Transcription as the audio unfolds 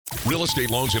Real estate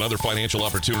loans and other financial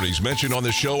opportunities mentioned on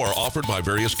this show are offered by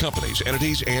various companies,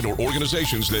 entities, and or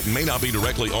organizations that may not be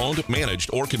directly owned,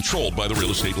 managed, or controlled by the Real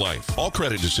Estate Life. All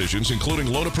credit decisions, including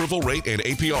loan approval rate and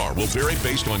APR, will vary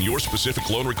based on your specific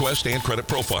loan request and credit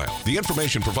profile. The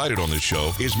information provided on this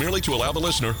show is merely to allow the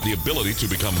listener the ability to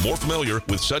become more familiar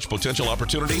with such potential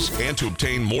opportunities and to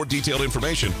obtain more detailed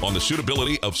information on the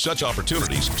suitability of such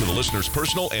opportunities to the listener's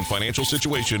personal and financial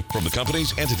situation from the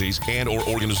companies, entities, and or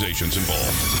organizations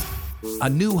involved. A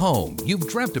new home you've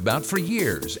dreamt about for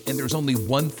years, and there's only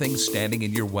one thing standing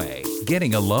in your way: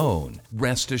 getting a loan.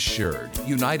 Rest assured,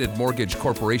 United Mortgage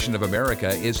Corporation of America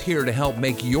is here to help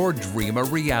make your dream a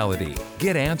reality.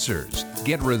 Get answers,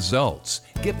 get results,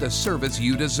 get the service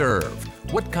you deserve.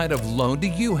 What kind of loan do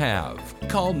you have?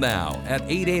 Call now at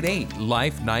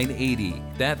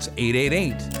 888-LIFE-980. That's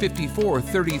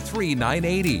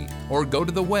 888-5433-980. Or go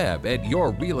to the web at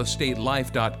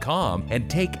yourrealestatelife.com and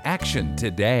take action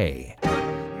today.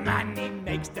 Money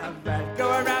makes the world go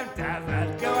around, the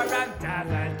world go around, the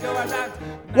world go around.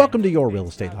 Welcome to Your Real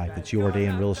Estate Life. It's your day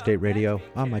in real estate radio.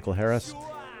 I'm Michael Harris,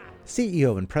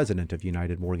 CEO and President of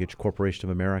United Mortgage Corporation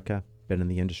of America. Been in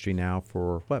the industry now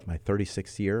for, my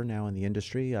 36th year now in the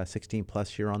industry, 16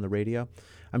 plus year on the radio.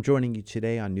 I'm joining you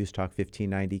today on News Talk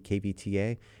 1590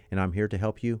 KVTA, and I'm here to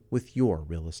help you with your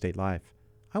real estate life.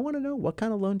 I want to know, what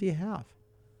kind of loan do you have?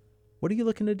 What are you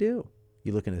looking to do?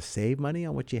 You looking to save money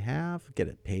on what you have, get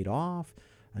it paid off?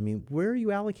 I mean, where are you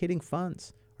allocating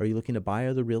funds? Are you looking to buy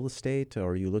other real estate?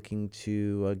 Or are you looking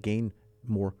to gain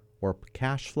more or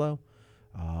cash flow?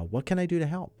 What can I do to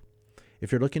help?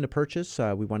 If you're looking to purchase,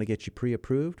 we want to get you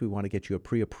pre-approved. We want to get you a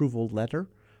pre-approval letter.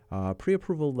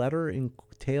 Pre-approval letter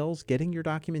entails getting your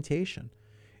documentation.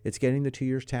 It's getting the 2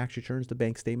 years tax returns, the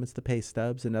bank statements, the pay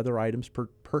stubs, and other items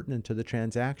pertinent to the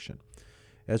transaction.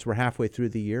 As we're halfway through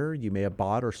the year, you may have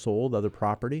bought or sold other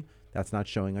property that's not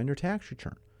showing on your tax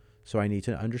return. So I need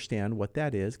to understand what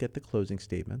that is, get the closing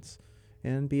statements,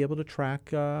 and be able to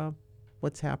track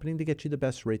what's happening to get you the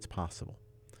best rates possible.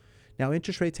 Now,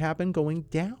 interest rates have been going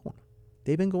down.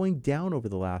 They've been going down over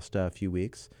the last few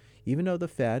weeks, even though the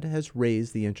Fed has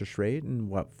raised the interest rate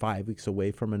and 5 weeks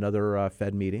away from another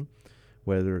Fed meeting,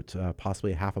 whether it's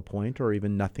possibly a half a point or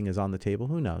even nothing is on the table,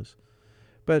 who knows.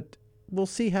 But we'll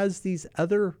see as these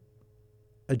other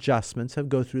adjustments have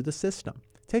go through the system.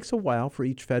 It takes a while for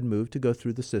each Fed move to go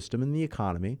through the system and the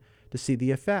economy to see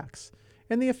the effects.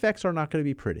 And the effects are not going to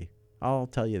be pretty. I'll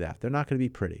tell you that. They're not going to be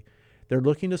pretty. They're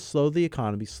looking to slow the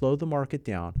economy, slow the market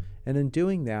down, and in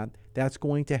doing that, that's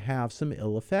going to have some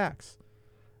ill effects.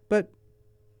 But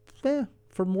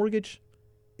for mortgage,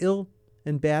 ill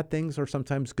and bad things are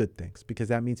sometimes good things, because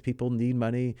that means people need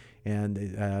money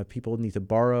and people need to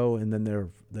borrow, and then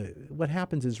what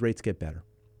happens is rates get better.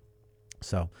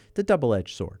 So it's a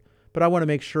double-edged sword. But I want to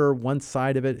make sure one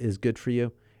side of it is good for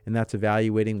you, and that's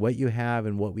evaluating what you have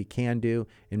and what we can do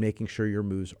and making sure your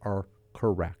moves are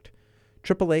correct.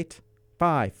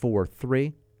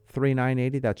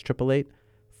 888-543-3980. That's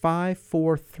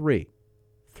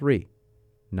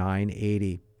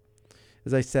 888-543-3980.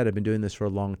 As I said, I've been doing this for a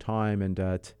long time, and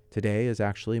today is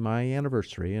actually my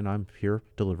anniversary, and I'm here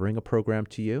delivering a program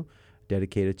to you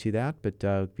dedicated to that, but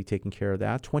be taking care of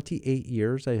that. 28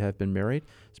 years I have been married. I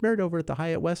was married over at the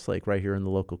Hyatt Westlake right here in the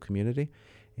local community,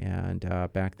 and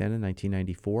back then in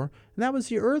 1994. And that was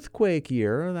the earthquake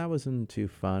year. That wasn't too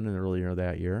fun in earlier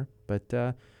that year, but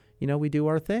we do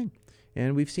our thing.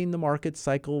 And we've seen the market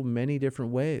cycle many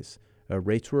different ways.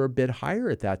 Rates were a bit higher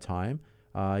at that time.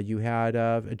 You had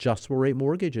adjustable rate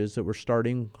mortgages that were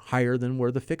starting higher than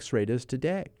where the fixed rate is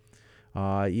today,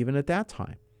 even at that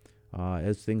time,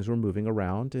 as things were moving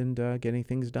around and getting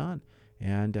things done.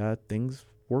 And things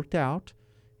worked out.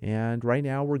 And right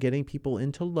now we're getting people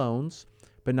into loans,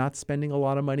 but not spending a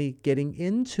lot of money getting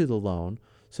into the loan.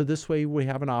 So this way we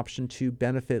have an option to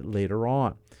benefit later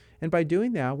on. And by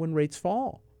doing that, when rates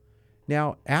fall.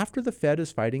 Now, after the Fed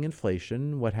is fighting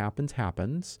inflation, what happens.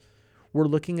 We're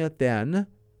looking at then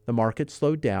the market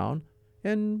slowed down,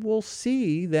 and we'll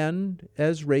see then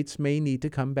as rates may need to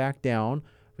come back down,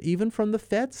 even from the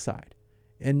Fed side.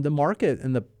 And the market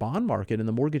and the bond market and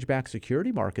the mortgage-backed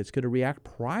security market is going to react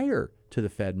prior to the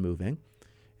Fed moving,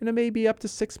 and it may be up to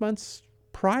 6 months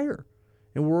prior.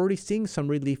 And we're already seeing some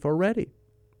relief already.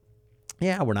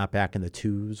 Yeah, we're not back in the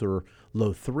 2s or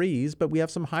low 3s, but we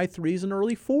have some high 3s and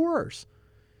early 4s.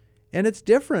 And it's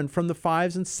different from the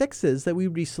 5s and 6s that we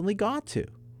recently got to.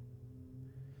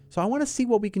 So I want to see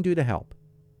what we can do to help.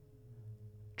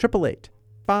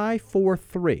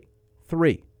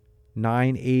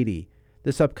 888-543-3980.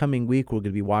 This upcoming week, we're going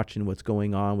to be watching what's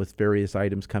going on with various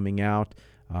items coming out.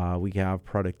 We have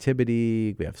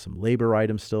productivity. We have some labor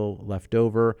items still left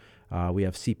over. We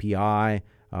have CPI,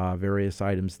 various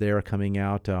items there coming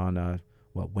out on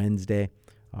Wednesday.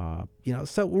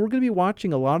 So we're going to be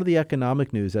watching a lot of the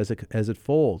economic news as it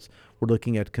folds. We're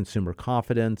looking at consumer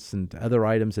confidence and other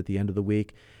items at the end of the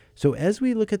week. So as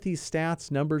we look at these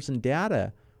stats, numbers, and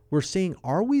data, we're seeing,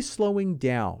 are we slowing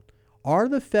down? Are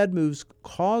the Fed moves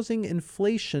causing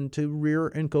inflation to rear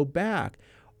and go back?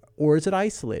 Or is it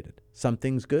isolated?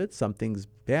 Something's good, something's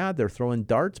bad. They're throwing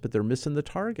darts, but they're missing the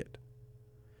target.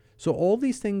 So all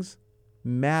these things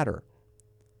matter.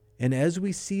 And as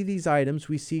we see these items,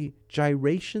 we see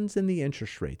gyrations in the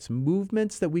interest rates,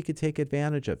 movements that we could take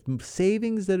advantage of,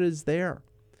 savings that is there.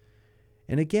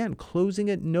 And again, closing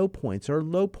at no points or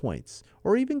low points,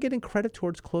 or even getting credit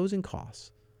towards closing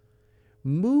costs.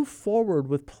 Move forward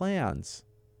with plans,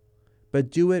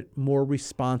 but do it more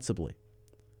responsibly.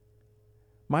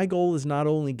 My goal is not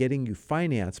only getting you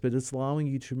financed, but it's allowing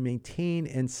you to maintain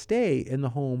and stay in the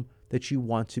home that you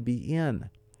want to be in.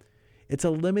 It's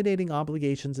eliminating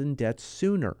obligations and debts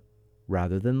sooner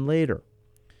rather than later.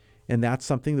 And that's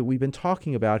something that we've been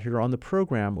talking about here on the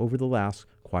program over the last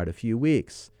quite a few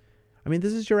weeks. I mean,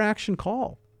 this is your action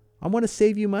call. I want to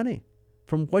save you money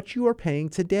from what you are paying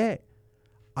today.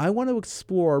 I want to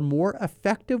explore more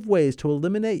effective ways to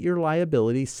eliminate your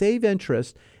liability, save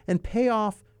interest, and pay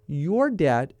off your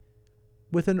debt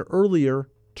with an earlier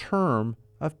term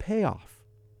of payoff.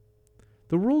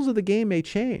 The rules of the game may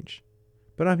change,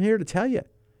 but I'm here to tell you,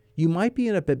 you might be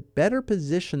in a bit better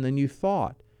position than you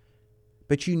thought,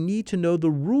 but you need to know the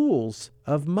rules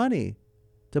of money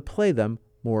to play them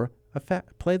more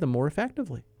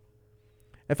effectively.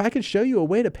 If I could show you a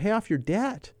way to pay off your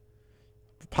debt,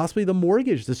 possibly the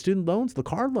mortgage, the student loans, the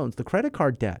car loans, the credit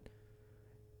card debt,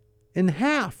 in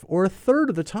half or a third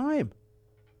of the time,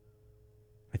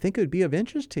 I think it would be of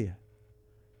interest to you.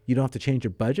 You don't have to change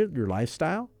your budget, your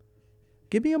lifestyle.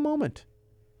 Give me a moment.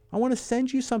 I want to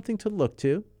send you something to look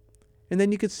to, and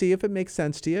then you can see if it makes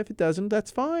sense to you. If it doesn't,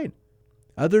 that's fine.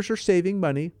 Others are saving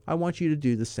money. I want you to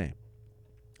do the same.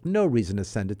 No reason to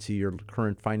send it to your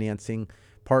current financing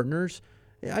partners.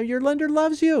 Your lender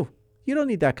loves you. You don't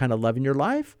need that kind of love in your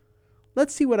life.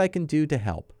 Let's see what I can do to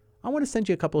help. I want to send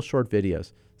you a couple of short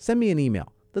videos. Send me an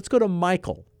email. Let's go to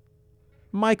Michael,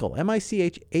 Michael, at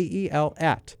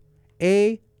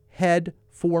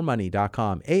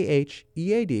aheadformoney.com,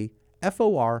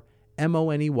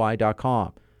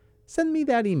 aheadformoney.com. Send me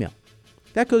that email.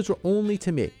 That goes only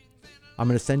to me. I'm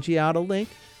going to send you out a link.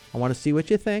 I want to see what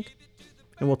you think,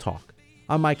 and we'll talk.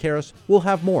 I'm Mike Harris. We'll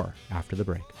have more after the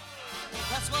break.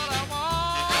 That's what I want.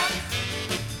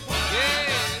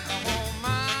 Yeah, I want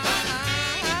mine.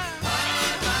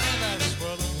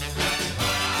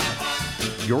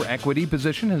 Your equity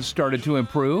position has started to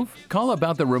improve? Call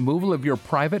about the removal of your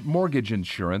private mortgage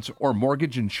insurance or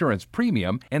mortgage insurance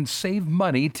premium and save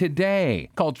money today.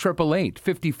 Call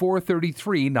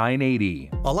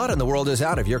 888-5433-980. A lot in the world is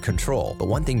out of your control, but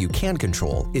one thing you can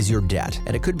control is your debt.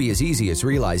 And it could be as easy as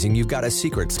realizing you've got a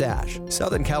secret stash.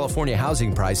 Southern California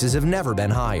housing prices have never been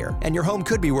higher, and your home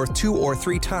could be worth 2 or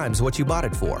 3 times what you bought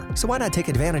it for. So why not take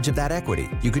advantage of that equity?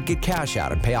 You could get cash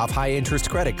out and pay off high-interest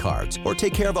credit cards, or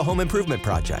take care of a home improvement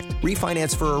project.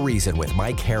 Refinance for a reason with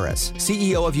Mike Harris,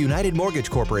 CEO of United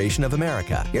Mortgage Corporation of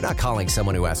America. You're not calling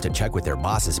someone who has to check with their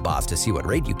boss's boss to see what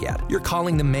rate you get. You're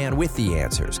calling the man with the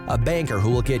answers, a banker who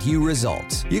will get you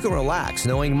results. You can relax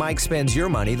knowing Mike spends your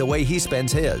money the way he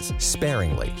spends his,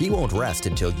 sparingly. He won't rest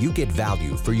until you get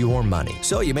value for your money.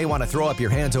 So you may want to throw up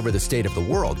your hands over the state of the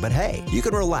world, but hey, you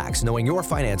can relax knowing your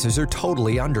finances are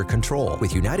totally under control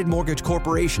with United Mortgage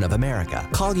Corporation of America.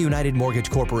 Call United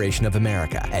Mortgage Corporation of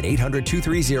America at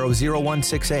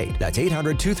 800-230-0168. That's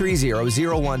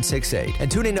 800-230-0168.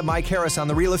 And tune in to Mike Harris on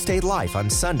the Real Estate Life on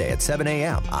Sunday at 7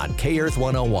 a.m. on K-Earth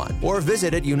 101 or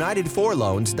visit at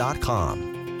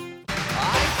UnitedForLoans.com.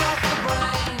 I got the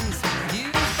brains,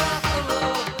 you got the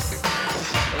looks.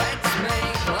 Let's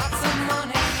make lots of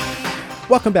money.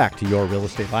 Welcome back to Your Real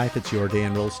Estate Life. It's Your Day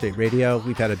in Real Estate Radio.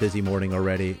 We've had a busy morning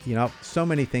already. So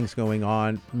many things going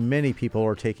on. Many people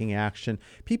are taking action.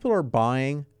 People are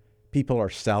buying. People are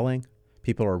selling.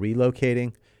 People are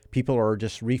relocating. People are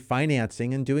just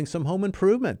refinancing and doing some home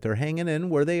improvement. They're hanging in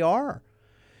where they are.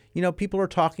 People are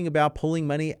talking about pulling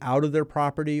money out of their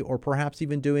property, or perhaps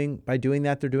even by doing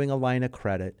that, they're doing a line of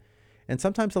credit. And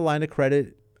sometimes a line of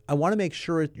credit, I want to make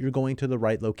sure you're going to the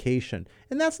right location.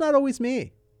 And that's not always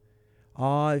me.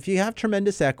 If you have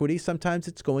tremendous equity, sometimes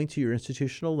it's going to your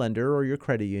institutional lender or your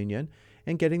credit union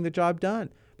and getting the job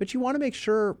done. But you want to make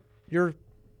sure you're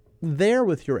there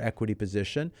with your equity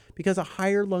position, because a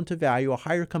higher loan to value, a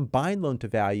higher combined loan to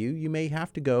value, you may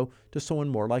have to go to someone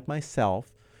more like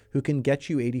myself who can get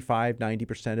you 85,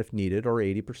 90% if needed, or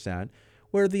 80%,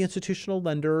 where the institutional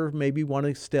lender maybe want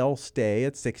to still stay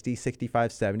at 60,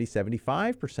 65, 70,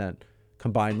 75%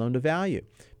 combined loan to value.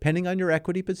 Depending on your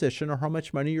equity position or how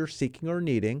much money you're seeking or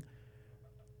needing,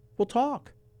 we'll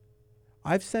talk.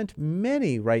 I've sent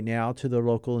many right now to the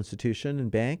local institution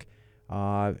and bank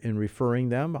in referring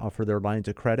them for their lines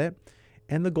of credit.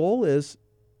 And the goal is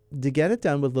to get it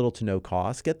done with little to no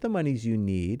cost, get the monies you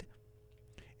need,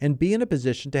 and be in a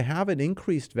position to have an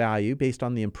increased value based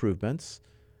on the improvements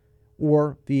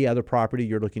or the other property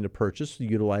you're looking to purchase,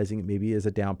 utilizing it maybe as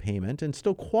a down payment, and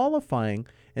still qualifying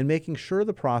and making sure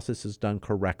the process is done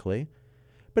correctly.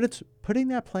 But it's putting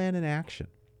that plan in action.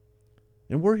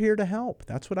 And we're here to help.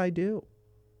 That's what I do.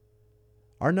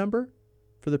 Our number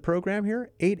for the program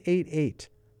here,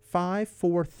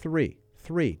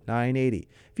 888-543-3980.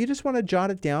 If you just want to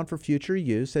jot it down for future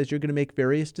use as you're going to make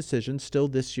various decisions still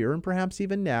this year and perhaps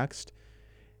even next,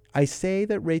 I say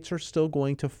that rates are still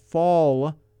going to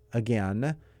fall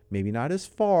again, maybe not as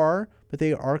far, but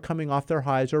they are coming off their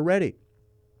highs already.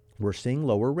 We're seeing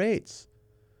lower rates.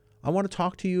 I want to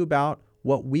talk to you about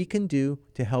what we can do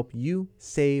to help you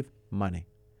save money.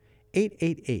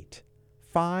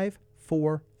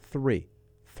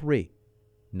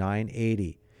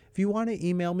 888-543-3980. If you want to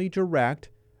email me direct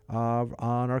on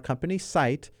our company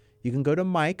site, you can go to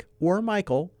Mike or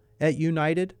Michael at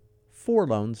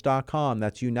united4loans.com.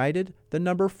 That's United, the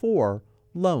number 4,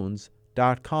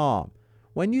 loans.com.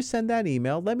 When you send that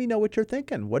email, let me know what you're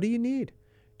thinking. What do you need?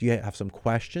 Do you have some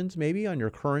questions maybe on your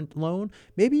current loan?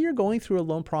 Maybe you're going through a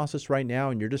loan process right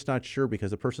now and you're just not sure because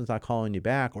the person's not calling you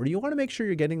back, or do you want to make sure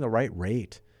you're getting the right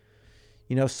rate?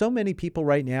 You know, so many people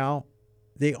right now,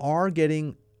 they are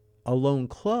getting a loan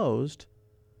closed,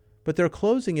 but they're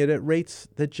closing it at rates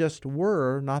that just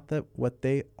were, not that what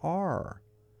they are.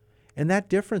 And that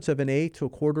difference of an eighth to a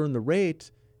quarter in the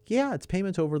rate, yeah, it's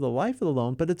payments over the life of the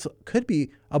loan, but it could be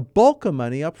a bulk of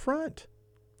money up front.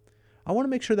 I want to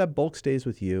make sure that bulk stays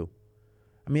with you.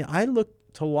 I mean, I look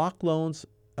to lock loans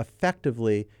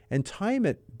effectively and time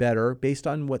it better based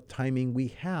on what timing we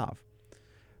have.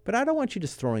 But I don't want you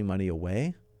just throwing money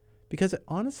away, because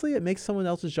honestly, it makes someone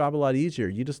else's job a lot easier.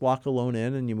 You just lock a loan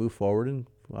in and you move forward and,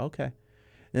 well, okay.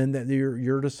 And then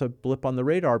you're just a blip on the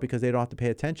radar because they don't have to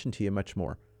pay attention to you much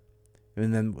more.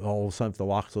 And then all of a sudden, if the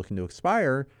lock's looking to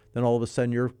expire, then all of a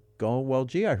sudden you're going, well,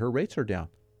 gee, I heard rates are down.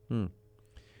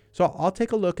 So I'll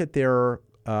take a look at the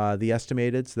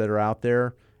estimateds that are out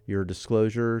there, your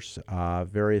disclosures,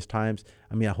 various times.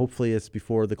 I mean, hopefully it's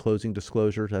before the closing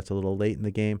disclosure. That's a little late in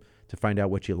the game to find out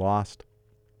what you lost.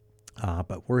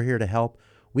 But we're here to help.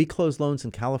 We close loans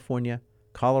in California,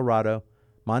 Colorado,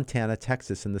 Montana,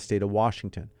 Texas, and the state of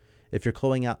Washington. If you're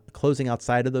closing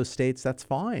outside of those states, that's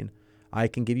fine. I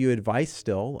can give you advice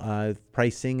still.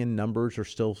 Pricing and numbers are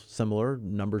still similar.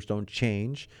 Numbers don't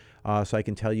change. So I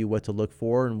can tell you what to look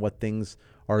for and what things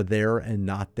are there and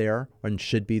not there and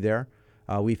should be there.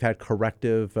 We've had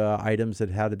corrective items that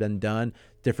had been done,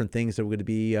 different things that were going to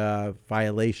be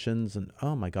violations, and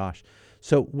oh my gosh.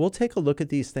 So we'll take a look at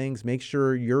these things, make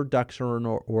sure your ducks are in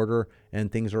order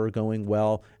and things are going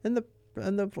well. And the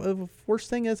worst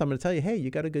thing is I'm going to tell you, hey, you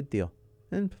got a good deal.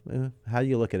 And how do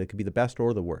you look at it? It could be the best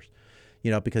or the worst,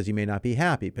 because you may not be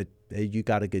happy, but you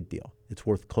got a good deal. It's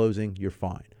worth closing. You're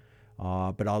fine.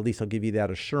 But at least I'll give you that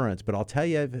assurance. But I'll tell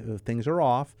you if things are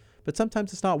off. But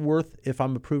sometimes it's not worth, if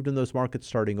I'm approved in those markets,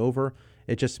 starting over.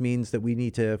 It just means that we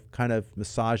need to kind of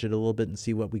massage it a little bit and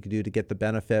see what we can do to get the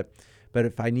benefit. But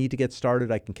if I need to get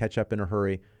started, I can catch up in a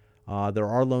hurry. There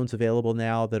are loans available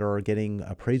now that are getting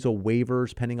appraisal waivers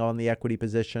depending on the equity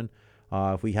position.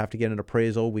 If we have to get an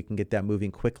appraisal, we can get that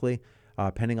moving quickly.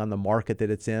 Depending on the market that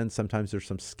it's in, sometimes there's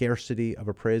some scarcity of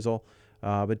appraisal.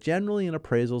 But generally, an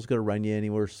appraisal is going to run you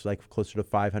anywhere like closer to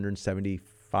 $575,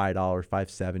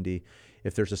 $570.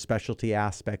 If there's a specialty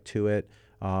aspect to it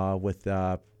with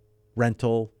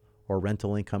rental or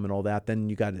rental income and all that, then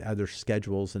you got other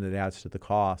schedules and it adds to the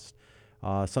cost.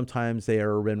 Sometimes they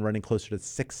are running closer to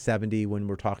 $670 when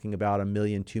we're talking about $1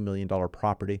 million, $2 million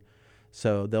property.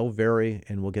 So they'll vary,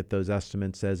 and we'll get those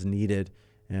estimates as needed,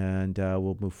 and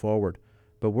we'll move forward.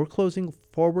 But we're closing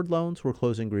forward loans. We're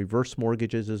closing reverse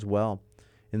mortgages as well.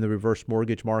 In the reverse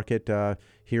mortgage market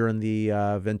here in the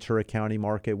Ventura County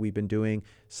market, we've been doing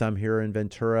some here in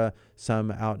Ventura,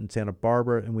 some out in Santa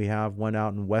Barbara, and we have one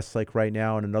out in Westlake right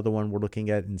now, and another one we're looking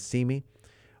at in Simi,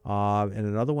 and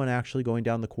another one actually going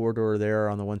down the corridor there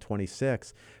on the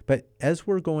 126. But as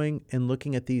we're going and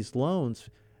looking at these loans,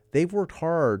 they've worked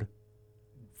hard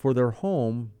for their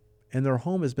home, and their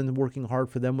home has been working hard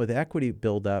for them with equity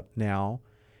buildup now,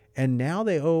 and now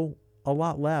they owe a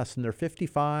lot less, and they're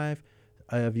 55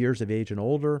 of years of age and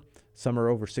older. Some are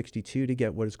over 62 to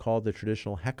get what is called the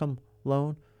traditional HECM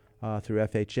loan through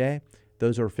FHA.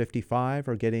 Those who are 55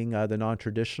 are getting the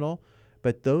non-traditional,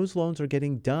 but those loans are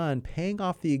getting done paying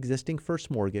off the existing first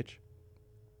mortgage,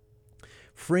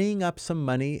 freeing up some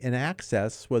money and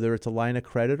access, whether it's a line of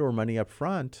credit or money up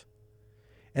front,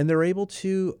 and they're able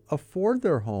to afford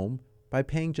their home by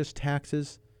paying just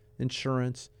taxes,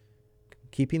 insurance,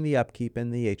 keeping the upkeep,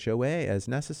 and the HOA as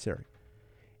necessary.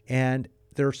 And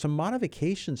there are some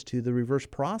modifications to the reverse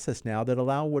process now that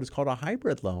allow what is called a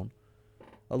hybrid loan,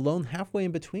 a loan halfway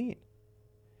in between.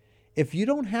 If you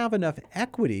don't have enough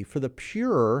equity for the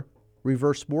pure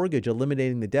reverse mortgage,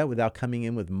 eliminating the debt without coming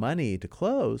in with money to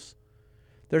close,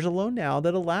 there's a loan now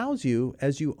that allows you,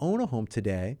 as you own a home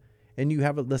today, and you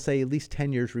have, let's say, at least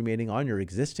 10 years remaining on your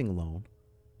existing loan,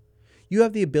 you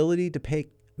have the ability to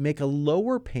make a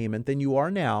lower payment than you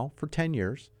are now for 10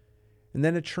 years, and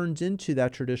then it turns into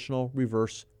that traditional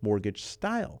reverse mortgage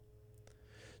style.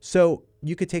 So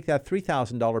you could take that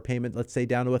 $3,000 payment, let's say,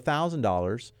 down to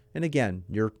 $1,000, and again,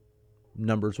 your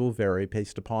numbers will vary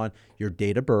based upon your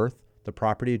date of birth, the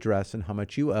property address, and how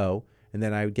much you owe, and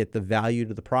then I would get the value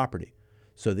to the property.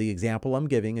 So the example I'm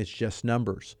giving is just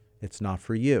numbers. It's not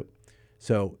for you.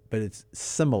 So, but it's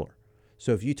similar.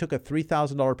 So if you took a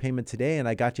 $3,000 payment today and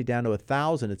I got you down to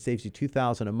 $1,000, it saves you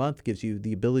 $2,000 a month, gives you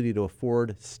the ability to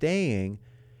afford staying,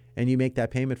 and you make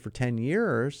that payment for 10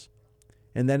 years,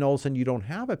 and then all of a sudden you don't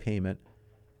have a payment.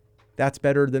 That's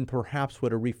better than perhaps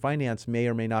what a refinance may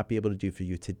or may not be able to do for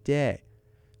you today.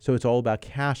 So it's all about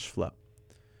cash flow.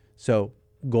 So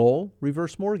goal,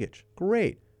 reverse mortgage.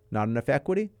 Great. Not enough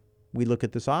equity? We look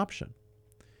at this option.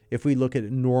 If we look at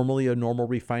normally a normal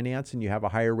refinance and you have a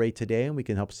higher rate today and we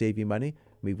can help save you money,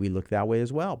 we look that way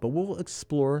as well. But we'll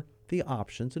explore the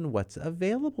options and what's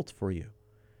available for you.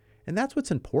 And that's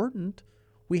what's important.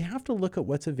 We have to look at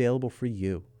what's available for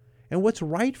you and what's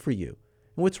right for you.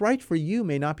 And what's right for you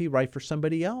may not be right for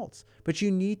somebody else, but you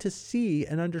need to see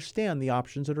and understand the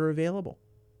options that are available.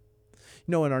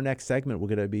 You know, in our next segment, we're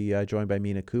going to be joined by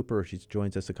Mina Cooper. She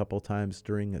joins us a couple of times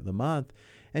during the month,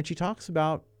 and she talks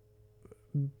about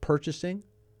purchasing,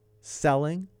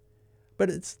 selling, but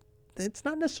it's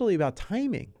not necessarily about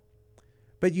timing,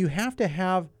 but you have to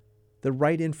have the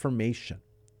right information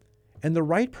and the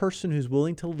right person who's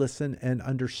willing to listen and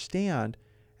understand,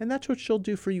 and that's what she'll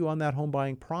do for you on that home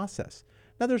buying process.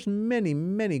 Now, there's many,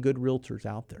 many good realtors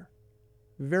out there,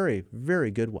 very,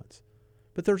 very good ones,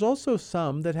 but there's also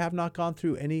some that have not gone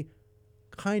through any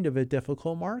kind of a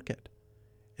difficult market,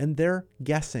 and they're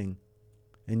guessing.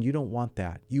 And you don't want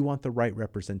that. You want the right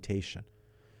representation.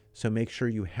 So make sure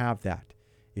you have that.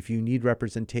 If you need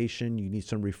representation, you need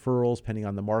some referrals, depending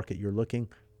on the market you're looking,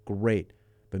 great.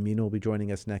 But Mina will be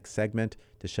joining us next segment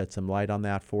to shed some light on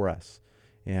that for us.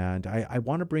 And I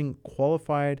want to bring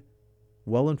qualified,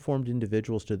 well-informed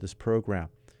individuals to this program,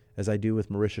 as I do with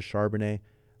Marisha Charbonnet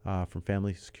from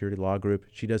Family Security Law Group.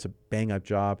 She does a bang-up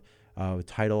job with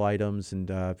title items,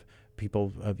 and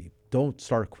people don't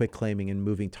start quick claiming and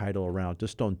moving title around.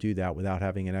 Just don't do that without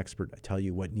having an expert tell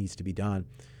you what needs to be done.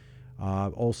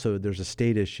 Also, there's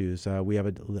estate issues. We have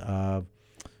an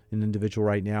individual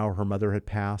right now, her mother had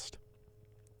passed.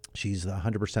 She's the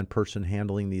 100% person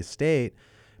handling the estate,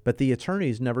 but the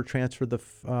attorneys never transferred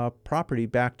the property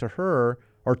back to her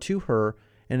or to her,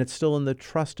 and it's still in the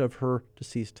trust of her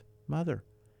deceased mother.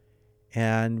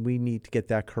 And we need to get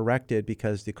that corrected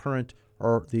because the current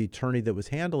or the attorney that was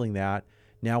handling that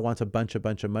now wants a bunch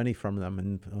of money from them,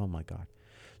 and oh my God.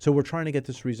 So we're trying to get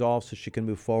this resolved so she can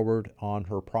move forward on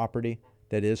her property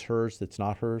that is hers, that's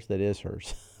not hers, that is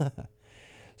hers.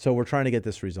 So we're trying to get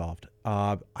this resolved.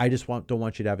 I just don't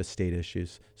want you to have estate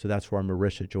issues. So that's where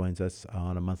Marisha joins us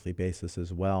on a monthly basis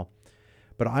as well.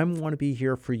 But I want to be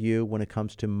here for you when it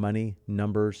comes to money,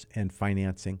 numbers, and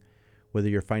financing. Whether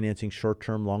you're financing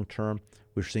short-term, long-term,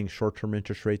 we're seeing short-term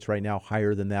interest rates right now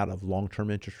higher than that of long-term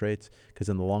interest rates, because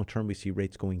in the long term we see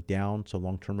rates going down. So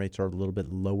long-term rates are a little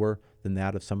bit lower than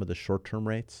that of some of the short-term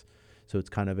rates. So it's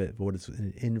kind of what is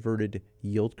an inverted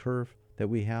yield curve that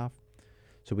we have.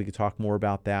 So we could talk more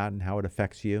about that and how it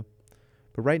affects you.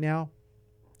 But right now,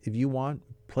 if you want,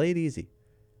 play it easy.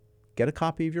 Get a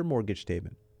copy of your mortgage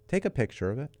statement. Take a picture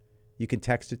of it. You can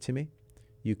text it to me.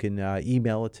 You can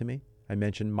email it to me. I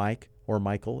mentioned Mike or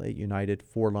Michael at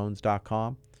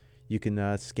United4Loans.com. You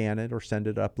can scan it or send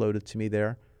it, upload it to me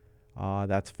there.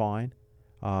 That's fine.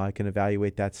 I can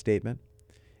evaluate that statement.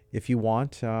 If you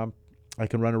want, I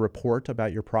can run a report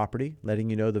about your property, letting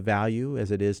you know the value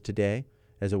as it is today,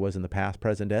 as it was in the past,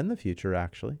 present, and the future,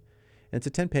 actually. It's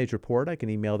a 10-page report. I can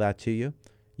email that to you.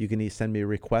 You can send me a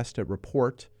request at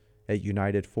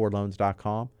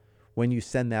report@united4loans.com. When you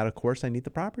send that, of course, I need the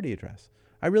property address.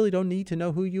 I really don't need to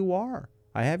know who you are.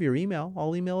 I have your email.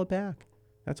 I'll email it back.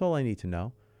 That's all I need to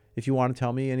know. If you want to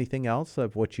tell me anything else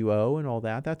of what you owe and all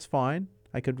that, that's fine.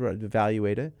 I could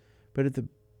evaluate it. But at the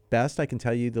best, I can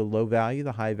tell you the low value,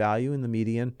 the high value, and the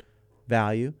median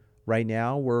value. Right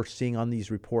now, we're seeing on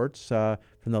these reports from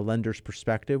the lender's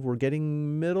perspective, we're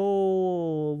getting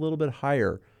middle, a little bit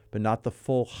higher, but not the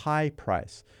full high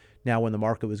price. Now, when the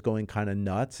market was going kind of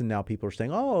nuts and now people are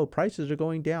saying, oh, prices are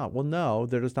going down. Well, no,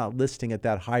 they're just not listing at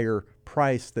that higher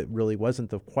price that really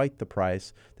wasn't quite the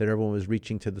price that everyone was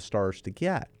reaching to the stars to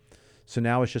get. So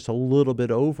now it's just a little bit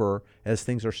over as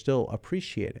things are still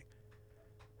appreciating.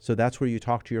 So that's where you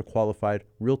talk to your qualified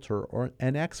realtor or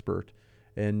an expert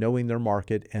in knowing their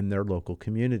market and their local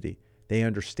community. They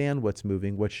understand what's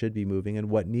moving, what should be moving, and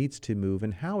what needs to move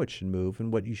and how it should move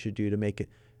and what you should do to make it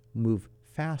move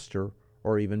faster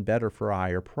or even better for a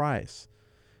higher price.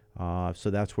 So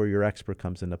that's where your expert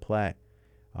comes into play.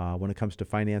 When it comes to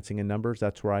financing and numbers,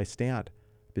 that's where I stand.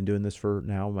 I've been doing this for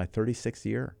now my 36th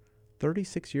year.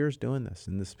 36 years doing this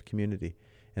in this community.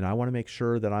 And I want to make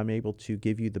sure that I'm able to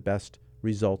give you the best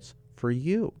results for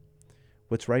you.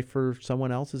 What's right for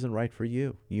someone else isn't right for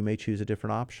you. You may choose a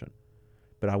different option.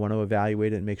 But I want to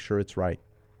evaluate it and make sure it's right.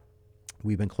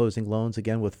 We've been closing loans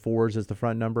again with 4s as the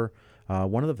front number.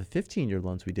 One of the 15-year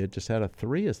loans we did just had a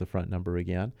 3 as the front number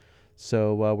again.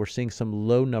 So we're seeing some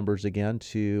low numbers again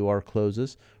to our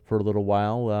closes. For a little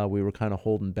while, we were kind of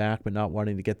holding back, but not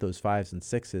wanting to get those 5s and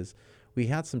 6s. We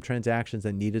had some transactions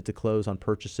that needed to close on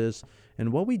purchases.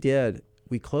 And what we did,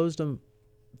 we closed them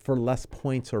for less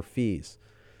points or fees.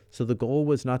 So the goal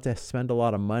was not to spend a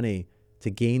lot of money to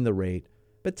gain the rate.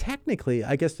 But technically,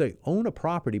 I guess they own a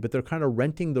property, but they're kind of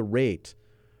renting the rate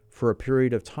for a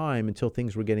period of time until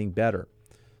things were getting better.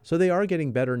 So they are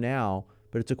getting better now,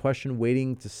 but it's a question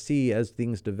waiting to see as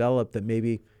things develop that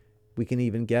maybe we can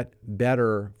even get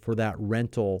better for that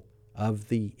rental of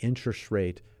the interest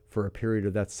rate for a period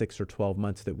of that 6 or 12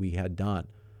 months that we had done.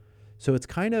 So it's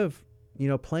kind of,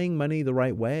 playing money the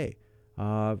right way.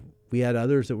 We had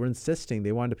others that were insisting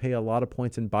they wanted to pay a lot of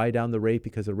points and buy down the rate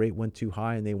because the rate went too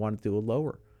high and they wanted to do it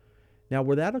lower. Now,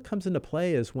 where that comes into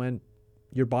play is when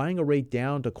you're buying a rate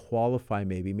down to qualify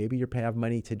maybe. Maybe you have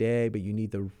money today, but you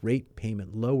need the rate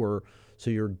payment lower so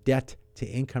your debt to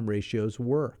income ratios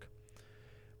work.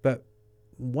 But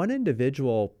one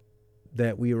individual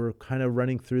that we were kind of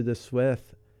running through this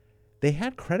with, they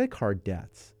had credit card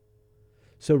debts.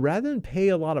 So rather than pay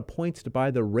a lot of points to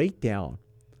buy the rate down,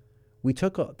 we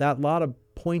took that lot of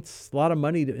points, a lot of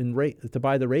money to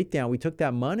buy the rate down. We took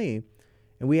that money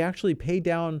and we actually paid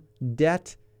down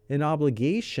debt and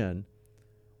obligation,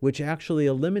 which actually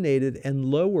eliminated and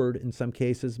lowered, in some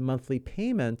cases, monthly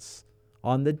payments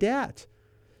on the debt.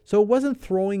 So it wasn't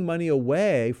throwing money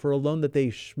away for a loan that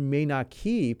they may not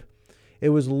keep. It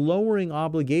was lowering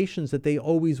obligations that they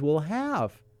always will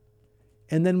have.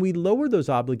 And then we lower those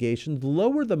obligations,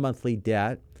 lower the monthly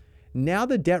debt. Now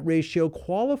the debt ratio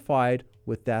qualified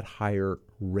with that higher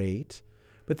rate,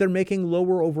 but they're making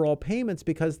lower overall payments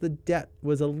because the debt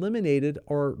was eliminated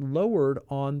or lowered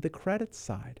on the credit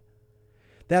side.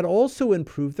 That also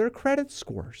improved their credit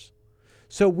scores.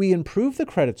 So we improved the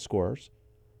credit scores.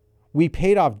 We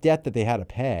paid off debt that they had to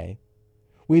pay.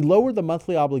 We lowered the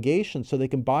monthly obligation so they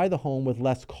can buy the home with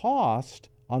less cost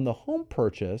on the home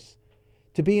purchase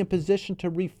to be in position to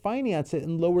refinance it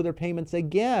and lower their payments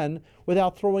again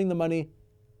without throwing the money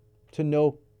to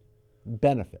no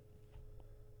benefit.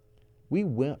 We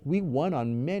won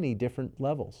on many different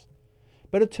levels.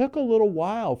 But it took a little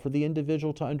while for the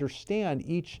individual to understand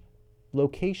each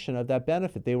location of that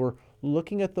benefit. They were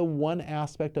looking at the one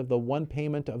aspect of the one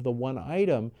payment of the one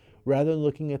item rather than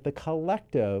looking at the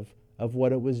collective of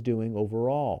what it was doing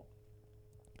overall.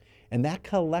 And that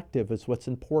collective is what's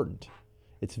important.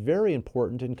 It's very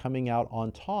important in coming out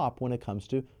on top when it comes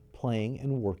to playing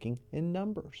and working in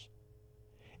numbers.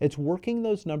 It's working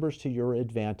those numbers to your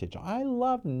advantage. I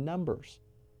love numbers.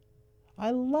 I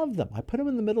love them. I put them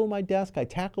in the middle of my desk. I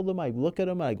tackle them. I look at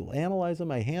them. I analyze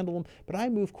them. I handle them. But I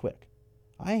move quick.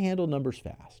 I handle numbers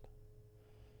fast.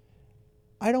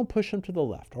 I don't push them to the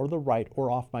left or the right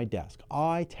or off my desk.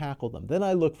 I tackle them. Then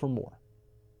I look for more.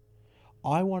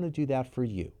 I want to do that for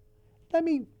you. Let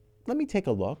me take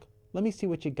a look. Let me see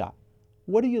what you got.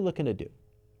 What are you looking to do?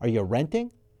 Are you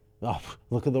renting? Oh,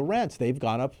 look at the rents. They've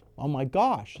gone up. Oh my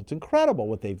gosh, it's incredible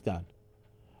what they've done.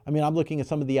 I mean, I'm looking at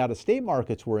some of the out-of-state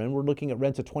markets we're in. We're looking at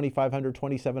rents at $2,500,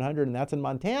 $2,700, and that's in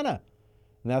Montana.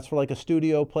 And that's for like a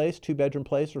studio place, 2-bedroom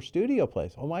place or studio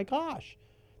place. Oh my gosh,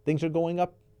 things are going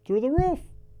up through the roof.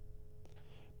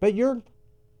 But your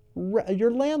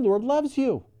landlord loves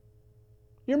you.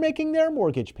 You're making their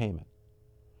mortgage payment.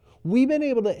 We've been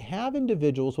able to have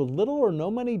individuals with little or no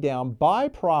money down buy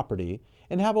property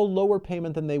and have a lower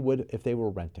payment than they would if they were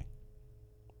renting.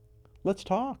 Let's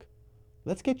talk.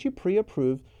 Let's get you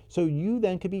pre-approved so you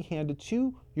then can be handed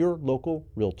to your local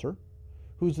realtor,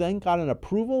 who's then got an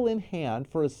approval in hand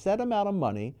for a set amount of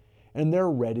money, and they're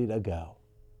ready to go.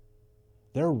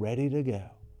 They're ready to go.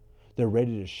 They're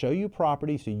ready to show you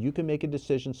property so you can make a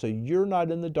decision so you're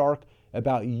not in the dark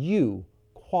about you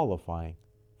qualifying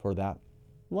for that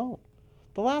loan.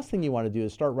 The last thing you want to do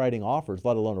is start writing offers,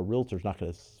 let alone a realtor's not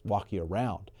going to walk you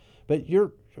around. But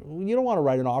you don't want to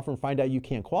write an offer and find out you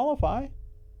can't qualify.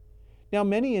 Now,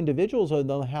 many individuals in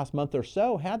the last month or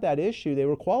so had that issue. They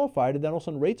were qualified, and then all of a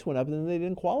sudden rates went up, and then they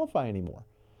didn't qualify anymore.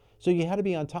 So you had to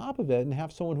be on top of it and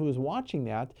have someone who was watching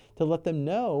that to let them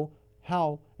know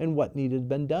how and what needed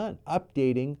to be done.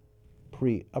 Updating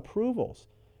pre-approvals.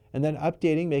 And then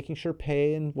updating, making sure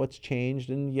pay and what's changed,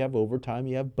 and you have overtime,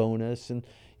 you have bonus, and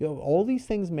all these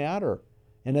things matter.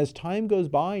 And as time goes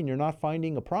by and you're not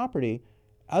finding a property,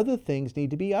 other things need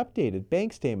to be updated.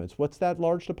 Bank statements. What's that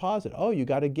large deposit? Oh, you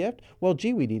got a gift? Well,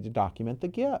 gee, we need to document the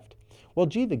gift. Well,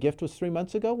 gee, the gift was 3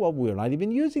 months ago. Well, we're not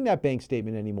even using that bank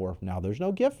statement anymore. Now there's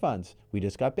no gift funds. We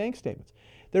just got bank statements.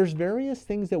 There's various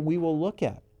things that we will look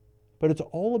at, but it's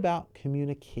all about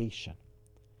communication.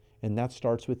 And that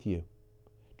starts with you.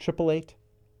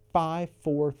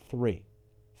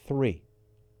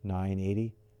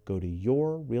 888-543-3980. Go to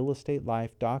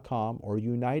yourrealestatelife.com or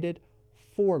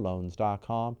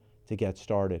UnitedForLoans.com to get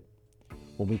started.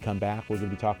 When we come back, we're going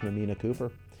to be talking to Mina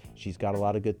Cooper. She's got a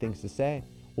lot of good things to say.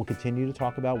 We'll continue to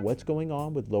talk about what's going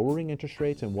on with lowering interest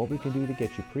rates and what we can do to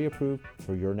get you pre-approved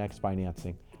for your next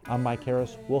financing. I'm Mike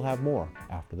Harris. We'll have more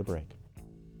after the break.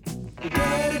 You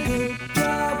get a good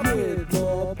job with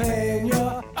more pay and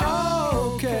you're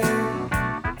okay.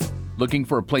 Looking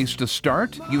for a place to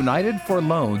start? United for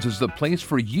Loans is the place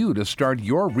for you to start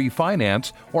your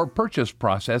refinance or purchase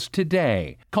process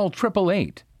today. Call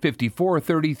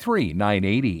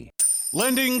 888-5433-980.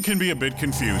 Lending can be a bit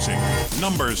confusing.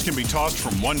 Numbers can be tossed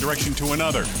from one direction to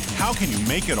another. How can you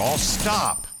make it all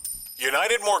stop?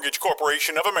 United Mortgage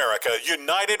Corporation of America,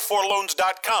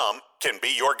 UnitedForLoans.com can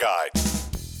be your guide.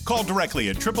 Call directly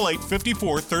at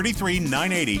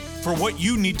 888-5433-980 for what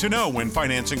you need to know when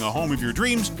financing a home of your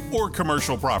dreams or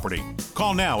commercial property.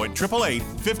 Call now at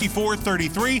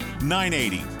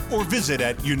 888-5433-980 or visit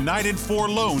at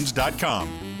UnitedForLoans.com.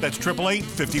 That's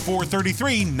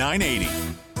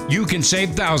 888-5433-980. You can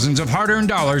save thousands of hard-earned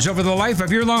dollars over the life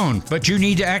of your loan, but you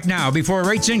need to act now before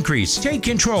rates increase. Take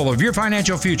control of your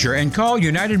financial future and call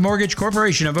United Mortgage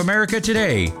Corporation of America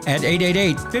today at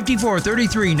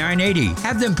 888-5433-980.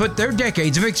 Have them put their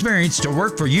decades of experience to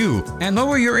work for you and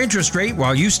lower your interest rate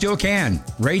while you still can.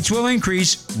 Rates will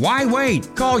increase. Why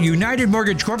wait? Call United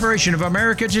Mortgage Corporation of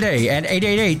America today at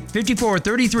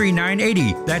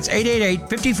 888-5433-980. That's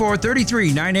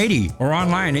 888-5433-980 or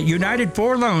online at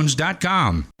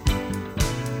UnitedForLoans.com.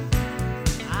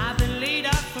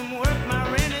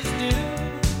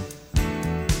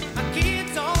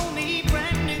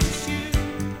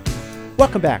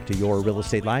 Welcome back to Your Real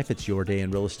Estate Life. It's your day in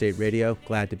real estate radio.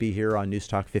 Glad to be here on News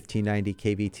Talk 1590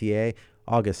 KVTA,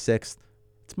 August 6th.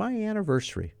 It's my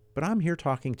anniversary, but I'm here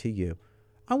talking to you.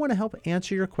 I want to help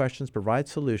answer your questions, provide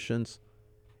solutions,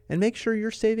 and make sure you're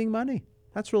saving money.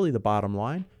 That's really the bottom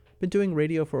line. Been doing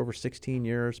radio for over 16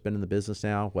 years, been in the business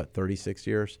now, 36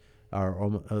 years,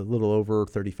 or a little over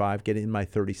 35, getting in my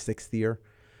 36th year.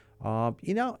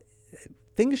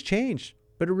 Things change,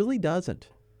 but it really doesn't.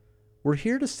 We're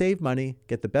here to save money,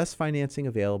 get the best financing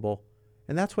available,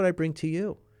 and that's what I bring to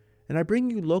you. And I bring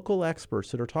you local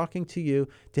experts that are talking to you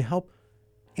to help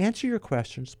answer your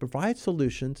questions, provide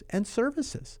solutions and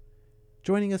services.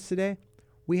 Joining us today,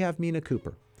 we have Mina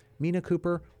Cooper. Mina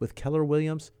Cooper with Keller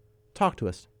Williams. Talk to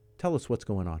us. Tell us what's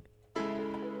going on.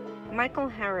 Michael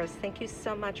Harris, thank you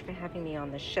so much for having me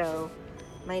on the show.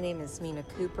 My name is Mina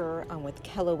Cooper. I'm with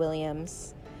Keller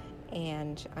Williams,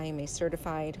 and I am a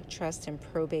certified trust and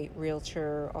probate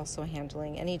realtor, also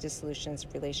handling any dissolutions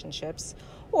of relationships.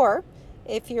 Or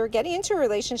if you're getting into a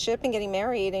relationship and getting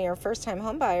married and you're a first-time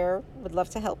home buyer, would love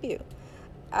to help you.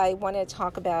 I want to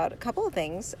talk about a couple of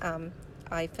things.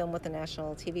 I film with a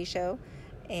national TV show,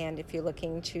 and if you're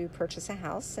looking to purchase a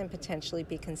house and potentially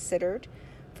be considered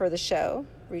for the show,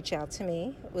 reach out to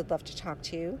me. Would love to talk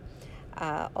to you.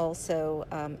 Also,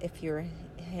 if you're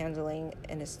handling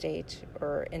an estate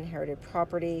or inherited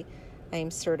property, I am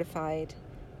certified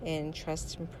in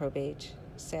trust and probate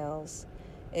sales.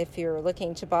 If you're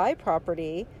looking to buy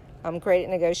property, I'm great at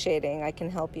negotiating. I can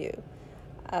help you.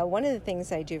 One of the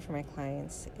things I do for my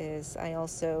clients is I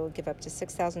also give up to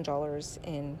 $6,000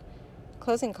 in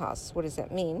closing costs. What does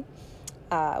that mean?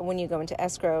 When you go into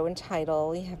escrow and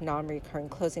title, you have non-recurring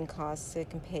closing costs. It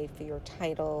can pay for your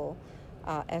title,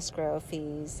 escrow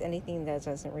fees, anything that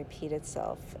doesn't repeat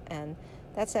itself. And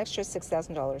that's extra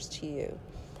 $6,000 to you.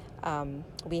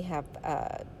 We have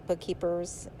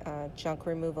bookkeepers, junk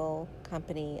removal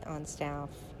company on staff,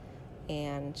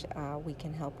 and we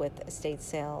can help with estate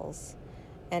sales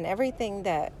and everything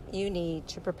that you need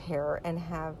to prepare and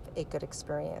have a good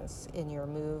experience in your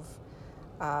move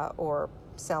or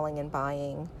selling and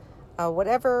buying.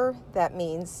 Whatever that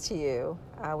means to you,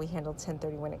 we handle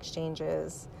 1031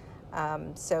 exchanges.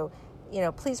 So,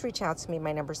 please reach out to me.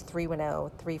 My number is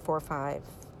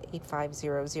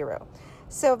 310-345-8500.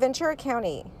 So Ventura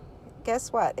County,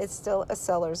 guess what? It's still a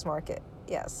seller's market.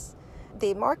 Yes.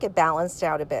 The market balanced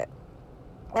out a bit,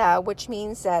 which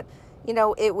means that,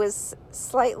 it was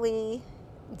slightly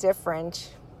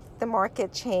different. The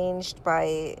market changed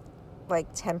by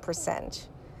like 10%,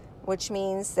 which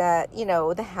means that,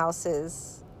 the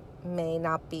houses may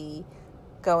not be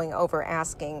going over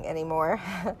asking anymore.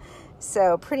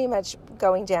 So pretty much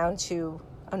going down to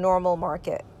a normal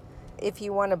market. If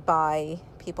you want to buy,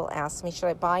 people ask me, should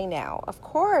I buy now? Of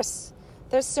course.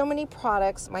 There's so many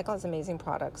products. Michael has amazing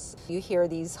products. You hear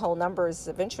these whole numbers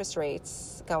of interest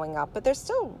rates going up, but they're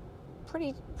still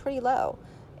pretty low.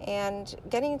 And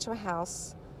getting into a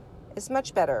house is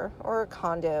much better, or a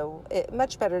condo,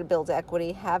 much better to build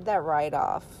equity, have that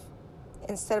write-off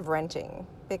instead of renting,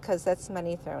 because that's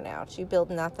money thrown out. You build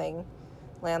nothing.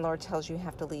 Landlord tells you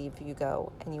have to leave, you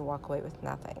go, and you walk away with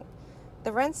nothing.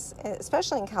 The rents,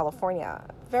 especially in California,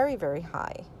 very, very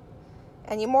high.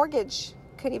 And your mortgage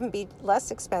could even be less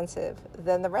expensive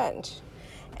than the rent.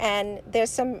 And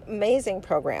there's some amazing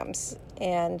programs.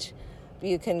 And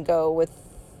you can go with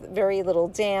very little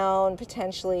down,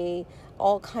 potentially,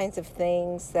 all kinds of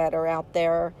things that are out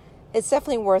there. It's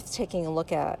definitely worth taking a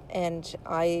look at. And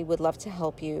I would love to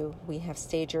help you. We have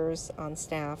stagers on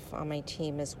staff, on my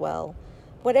team as well.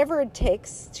 Whatever it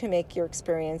takes to make your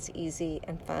experience easy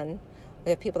and fun. We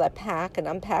have people that pack and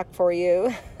unpack for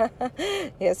you.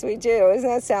 Yes, we do. Doesn't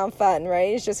that sound fun,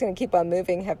 right? It's just going to keep on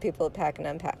moving, have people that pack and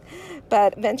unpack.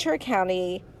 But Ventura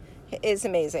County is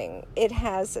amazing. It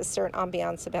has a certain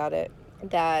ambiance about it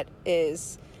that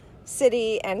is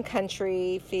city and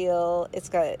country feel. It's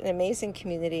got an amazing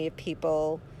community of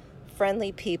people,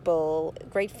 friendly people,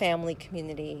 great family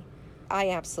community.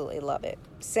 I absolutely love it.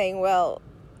 Saying, well,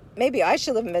 maybe I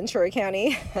should live in Ventura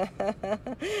County.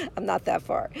 I'm not that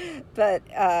far. But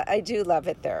I do love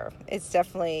it there. It's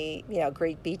definitely,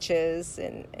 great beaches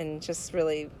and just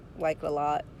really like it a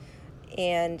lot.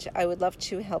 And I would love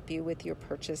to help you with your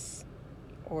purchase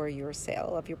or your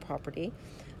sale of your property.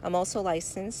 I'm also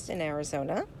licensed in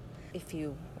Arizona. If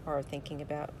you are thinking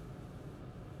about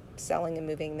selling and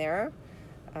moving there,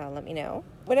 let me know.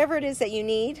 Whatever it is that you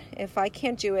need, if I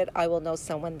can't do it, I will know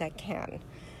someone that can.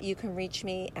 You can reach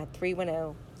me at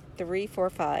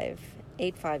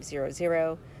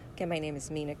 310-345-8500. Again, my name is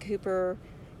Mina Cooper.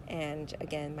 And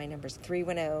again, my number is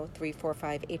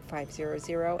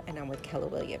 310-345-8500. And I'm with Keller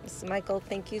Williams. Michael,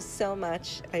 thank you so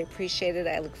much. I appreciate it.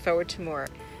 I look forward to more.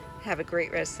 Have a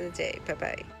great rest of the day.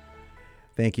 Bye-bye.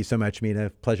 Thank you so much, Mina.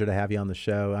 Pleasure to have you on the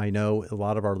show. I know a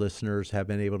lot of our listeners have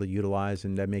been able to utilize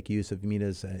and make use of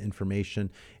Mina's information,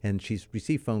 and she's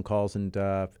received phone calls and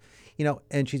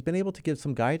she's been able to give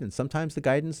some guidance. Sometimes the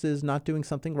guidance is not doing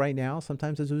something right now.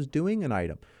 Sometimes it's who's doing an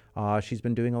item. She's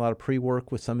been doing a lot of pre-work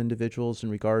with some individuals in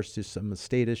regards to some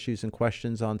estate issues and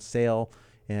questions on sale.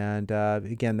 And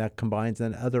again, that combines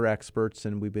then other experts,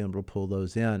 and we've been able to pull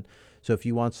those in. So if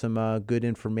you want some good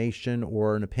information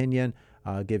or an opinion,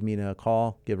 give Mina a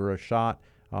call, give her a shot,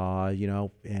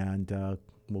 and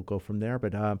we'll go from there.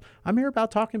 But I'm here about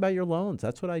talking about your loans.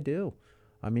 That's what I do.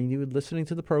 I mean, you were listening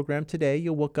to the program today.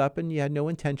 You woke up and you had no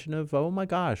intention of, oh my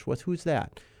gosh, who's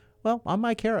that? Well, I'm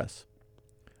Mike Harris.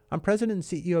 I'm president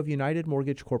and CEO of United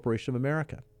Mortgage Corporation of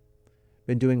America.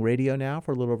 Been doing radio now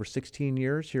for a little over 16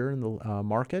 years here in the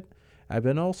market. I've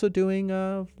been also doing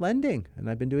lending, and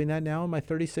I've been doing that now in my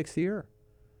 36th year.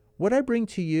 What I bring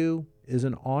to you is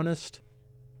an honest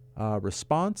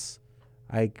response.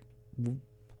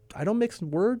 I don't mix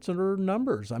words or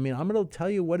numbers. I mean, I'm going to tell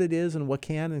you what it is and what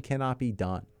can and cannot be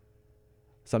done.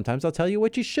 Sometimes I'll tell you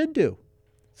what you should do.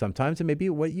 Sometimes it may be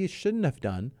what you shouldn't have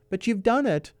done, but you've done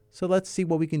it, so let's see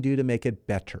what we can do to make it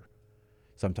better.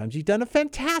 Sometimes you've done a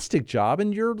fantastic job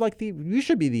and you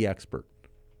should be the expert.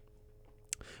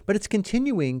 But it's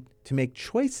continuing to make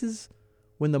choices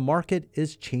when the market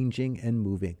is changing and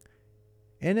moving.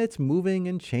 And it's moving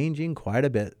and changing quite a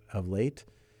bit of late.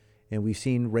 And we've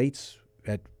seen rates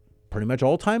at pretty much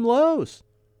all-time lows.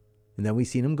 And then we've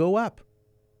seen them go up.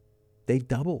 They've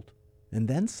doubled and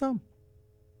then some.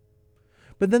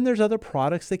 But then there's other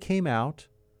products that came out.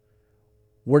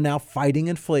 We're now fighting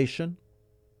inflation.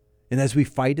 And as we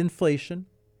fight inflation,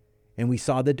 and we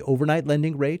saw the overnight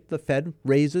lending rate, the Fed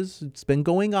raises, it's been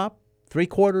going up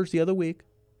 3/4 the other week.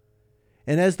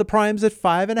 And as the prime's at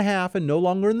 5.5 and no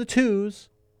longer in the 2s,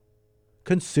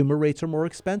 consumer rates are more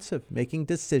expensive, making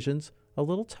decisions a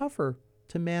little tougher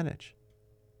to manage.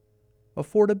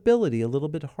 Affordability a little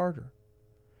bit harder.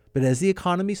 But as the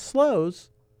economy slows,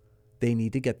 they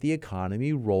need to get the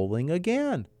economy rolling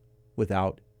again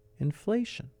without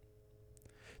inflation.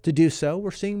 To do so,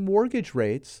 we're seeing mortgage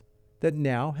rates that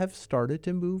now have started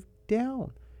to move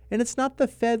down. And it's not the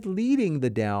Fed leading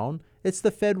the down, it's the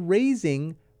Fed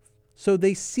raising so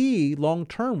they see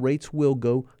long-term rates will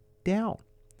go down.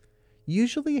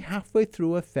 Usually halfway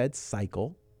through a Fed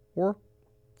cycle, or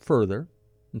further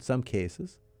in some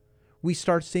cases, we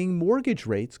start seeing mortgage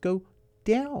rates go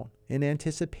down in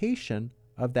anticipation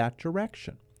of that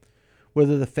direction.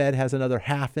 Whether the Fed has another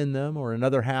half in them or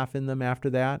another half in them after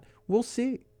that, we'll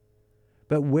see.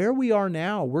 But where we are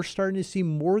now, we're starting to see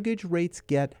mortgage rates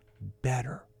get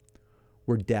better.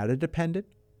 We're data dependent.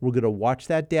 We're going to watch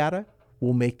that data.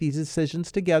 We'll make these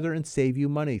decisions together and save you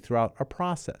money throughout a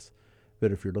process.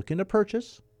 But if you're looking to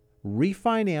purchase,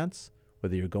 refinance,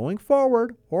 whether you're going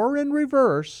forward or in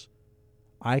reverse,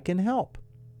 I can help.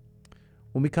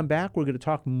 When we come back, we're going to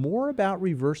talk more about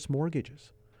reverse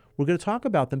mortgages. We're going to talk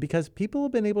about them because people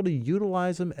have been able to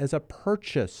utilize them as a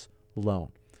purchase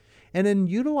loan. And in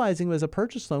utilizing them as a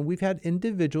purchase loan, we've had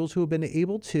individuals who have been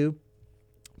able to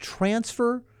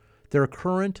transfer their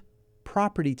current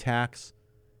property tax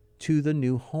to the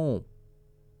new home.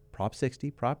 Prop 60,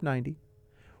 Prop 90.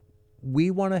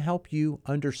 We want to help you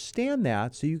understand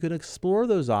that so you can explore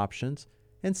those options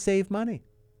and save money.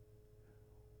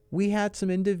 We had some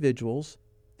individuals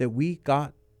that we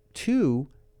got to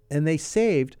and they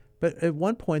saved, but at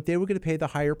one point they were going to pay the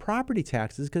higher property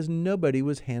taxes because nobody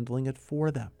was handling it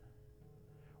for them.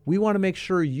 We want to make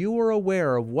sure you are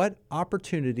aware of what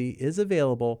opportunity is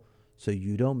available so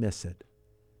you don't miss it.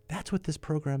 That's what this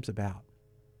program's about.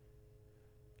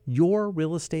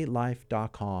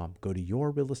 YourRealEstateLife.com. Go to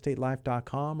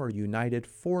YourRealEstateLife.com or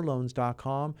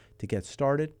UnitedForLoans.com to get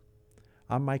started.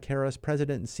 I'm Mike Harris,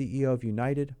 President and CEO of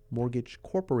United Mortgage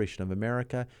Corporation of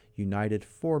America,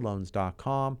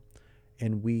 UnitedForLoans.com,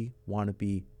 and we want to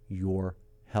be your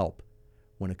help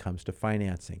when it comes to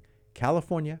financing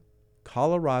California,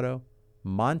 Colorado,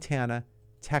 Montana,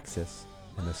 Texas,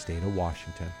 and the state of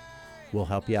Washington. We'll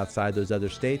help you outside those other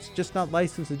states, just not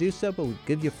licensed to do so, but we'll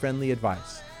give you friendly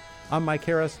advice. I'm Mike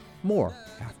Harris. More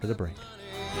after the break.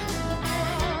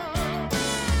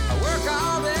 I work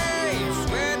all day,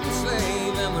 sweat and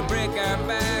slave, and we break our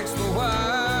backs for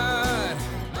what?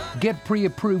 Get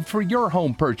pre-approved for your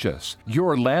home purchase.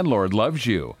 Your landlord loves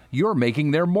you. You're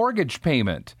making their mortgage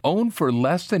payment. Own for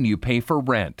less than you pay for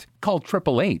rent. Call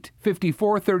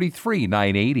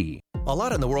 888-5433-980. A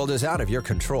lot in the world is out of your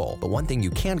control, but one thing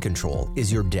you can control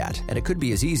is your debt. And it could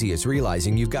be as easy as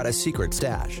realizing you've got a secret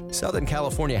stash. Southern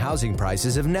California housing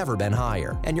prices have never been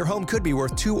higher, and your home could be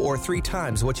worth 2 or 3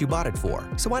 times what you bought it for.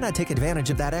 So why not take advantage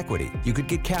of that equity? You could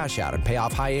get cash out and pay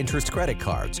off high-interest credit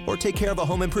cards, or take care of a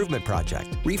home improvement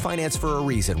project. Refinance for a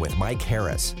reason with Mike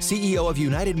Harris, CEO of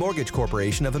United Mortgage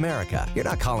Corporation of America. You're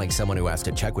not calling someone who has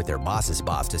to check with their boss's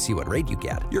boss to see what rate you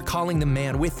get. You're calling the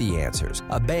man with the answers,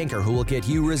 a banker who will get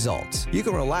you results. You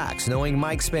can relax knowing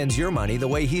Mike spends your money the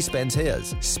way he spends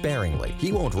his, sparingly.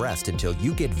 He won't rest until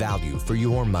you get value for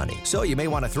your money. So you may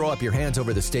want to throw up your hands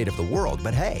over the state of the world,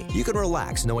 but hey, you can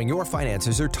relax knowing your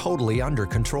finances are totally under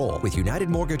control with United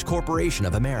Mortgage Corporation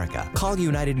of America. Call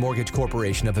United Mortgage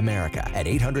Corporation of America at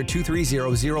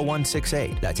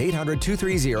 800-230-0168. That's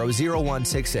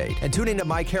 800-230-0168. And tune in to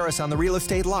Mike Harris on the Real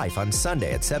Estate Life on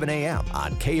Sunday at 7 a.m.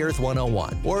 on K-Earth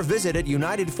 101 or visit at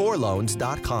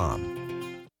UnitedForLoans.com.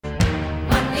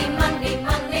 Money, money,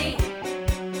 money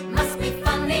must be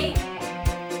funny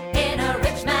in a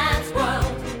rich man's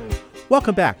world.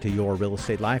 Welcome back to Your Real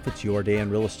Estate Life. It's your day in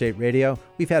real estate radio.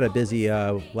 We've had a busy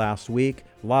last week,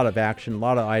 a lot of action, a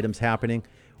lot of items happening.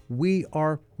 We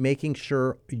are making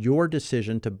sure your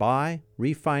decision to buy,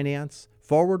 refinance,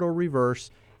 forward or reverse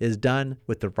is done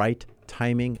with the right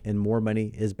timing and more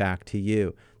money is back to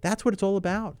you. That's what it's all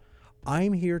about.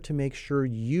 I'm here to make sure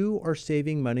you are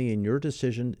saving money and your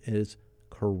decision is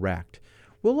correct.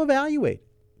 We'll evaluate.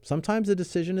 Sometimes the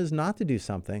decision is not to do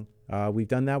something, We've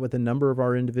done that with a number of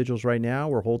our individuals right now.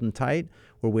 We're holding tight.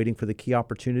 We're waiting for the key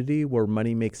opportunity where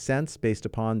money makes sense based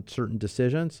upon certain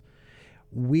decisions.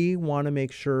 We want to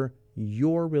make sure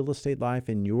your real estate life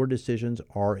and your decisions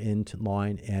are in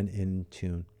line and in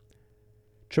tune.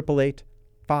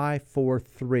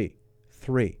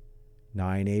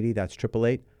 888-543-3980. That's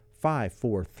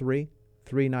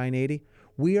 888-543-3980.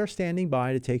 We are standing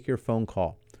by to take your phone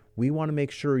call. We want to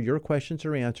make sure your questions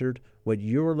are answered. What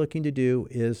you're looking to do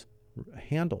is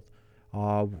handled.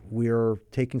 We're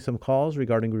taking some calls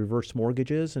regarding reverse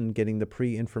mortgages and getting the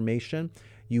pre-information.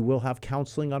 You will have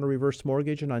counseling on a reverse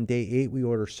mortgage, and on day 8 we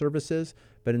order services.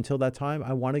 But until that time,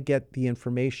 I want to get the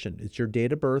information. It's your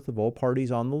date of birth of all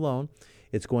parties on the loan.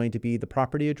 It's going to be the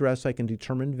property address so I can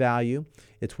determine value.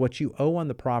 It's what you owe on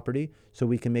the property so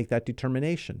we can make that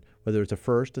determination, whether it's a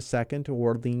first, a second,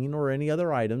 or lien, or any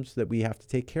other items that we have to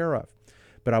take care of.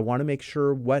 But I want to make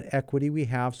sure what equity we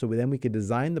have so then we can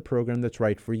design the program that's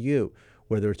right for you,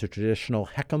 whether it's a traditional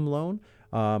HECM loan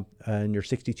and you're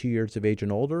 62 years of age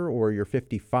and older, or you're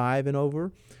 55 and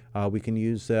over. We can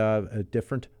use a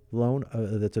different loan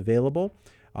that's available,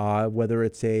 whether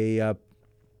it's a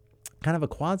kind of a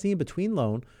quasi-in-between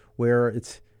loan where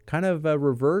it's kind of a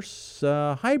reverse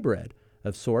hybrid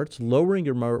of sorts, lowering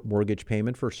your mortgage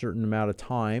payment for a certain amount of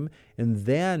time, and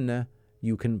then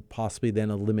you can possibly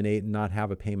then eliminate and not have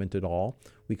a payment at all.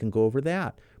 We can go over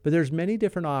that. But there's many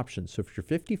different options. So if you're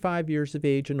 55 years of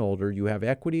age and older, you have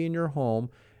equity in your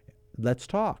home, let's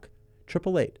talk.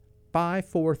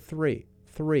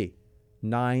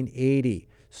 888-543-3980.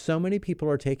 So many people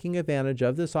are taking advantage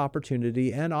of this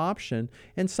opportunity and option,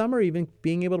 and some are even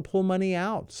being able to pull money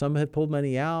out. Some have pulled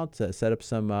money out, set up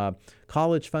some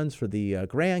college funds for the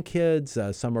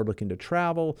grandkids. Some are looking to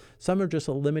travel. Some are just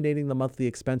eliminating the monthly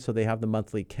expense so they have the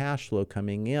monthly cash flow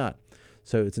coming in.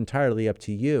 So it's entirely up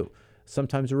to you.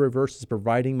 Sometimes the reverse is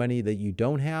providing money that you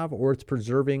don't have, or it's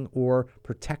preserving or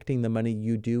protecting the money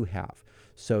you do have.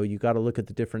 So you got to look at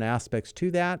the different aspects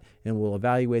to that, and we'll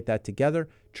evaluate that together.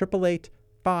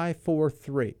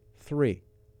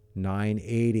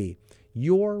 888-543-3980.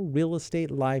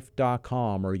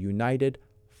 YourRealEstateLife.com or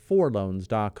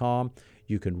UnitedForLoans.com.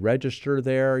 You can register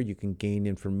there. You can gain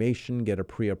information, get a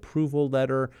pre-approval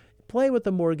letter, play with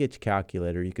the mortgage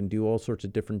calculator. You can do all sorts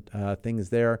of different things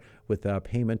there with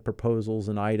payment proposals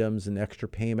and items and extra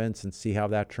payments and see how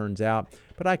that turns out.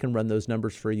 But I can run those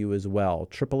numbers for you as well.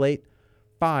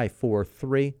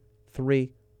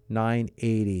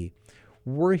 888-543-3980.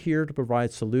 We're here to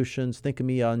provide solutions. Think of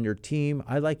me on your team.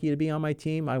 I'd like you to be on my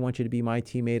team. I want you to be my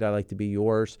teammate. I like to be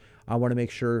yours. I want to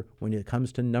make sure when it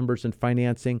comes to numbers and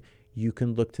financing, you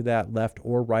can look to that left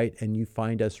or right and you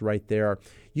find us right there.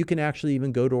 You can actually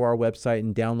even go to our website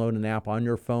and download an app on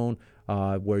your phone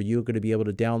where you're going to be able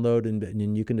to download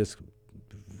and you can just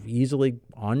easily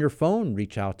on your phone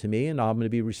reach out to me and I'm going to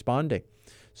be responding.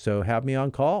 So have me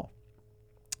on call.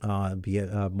 Be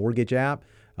a mortgage app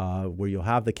where you'll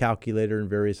have the calculator and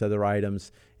various other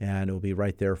items, and it'll be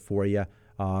right there for you.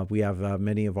 We have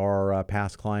many of our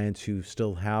past clients who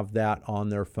still have that on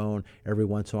their phone. Every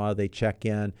once in a while they check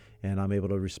in, and I'm able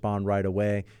to respond right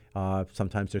away.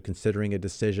 Sometimes they're considering a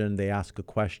decision. They ask a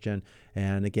question,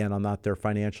 and again, I'm not their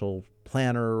financial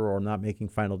planner or not making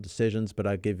final decisions, but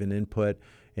I give an input.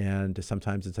 And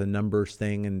sometimes it's a numbers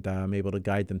thing, and I'm able to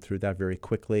guide them through that very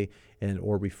quickly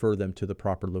or refer them to the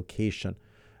proper location.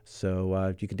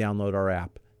 So you can download our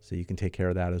app so you can take care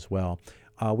of that as well.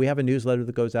 We have a newsletter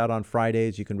that goes out on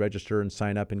Fridays. You can register and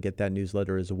sign up and get that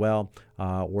newsletter as well.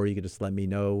 Or you can just let me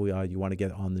know you want to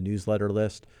get on the newsletter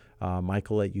list.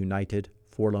 Michael at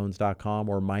UnitedForLoans.com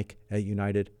or Mike at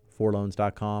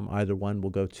UnitedForLoans.com. Either one will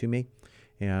go to me.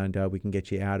 And we can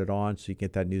get you added on so you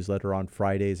get that newsletter on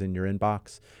Fridays in your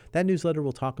inbox. That newsletter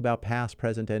will talk about past,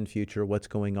 present, and future, what's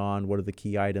going on, what are the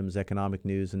key items, economic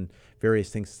news, and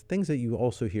various things that you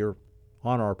also hear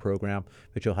on our program,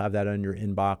 but you'll have that on your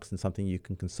inbox and something you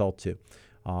can consult to.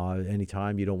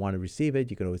 Anytime you don't want to receive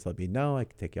it, you can always let me know. I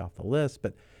can take you off the list,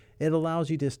 but it allows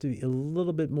you just to be a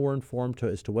little bit more informed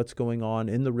as to what's going on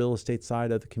in the real estate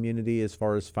side of the community as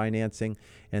far as financing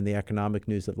and the economic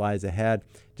news that lies ahead.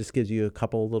 Just gives you a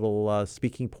couple little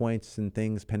speaking points and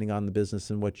things depending on the business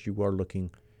and what you are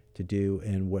looking to do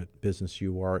and what business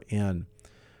you are in.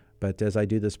 But as I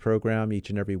do this program each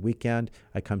and every weekend,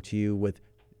 I come to you with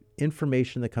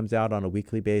information that comes out on a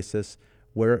weekly basis,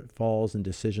 where it falls and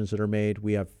decisions that are made.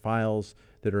 We have files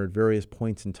that are at various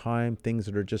points in time, things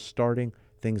that are just starting,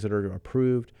 things that are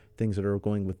approved, things that are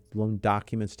going with loan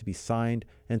documents to be signed,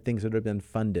 and things that have been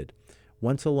funded.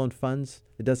 Once a loan funds,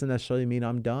 it doesn't necessarily mean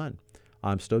I'm done.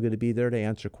 I'm still going to be there to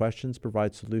answer questions,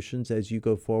 provide solutions as you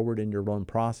go forward in your loan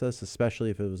process,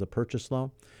 especially if it was a purchase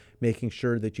loan. making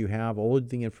sure that you have all of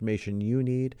the information you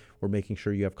need. We're making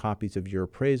sure you have copies of your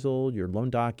appraisal, your loan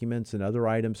documents, and other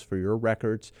items for your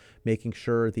records, making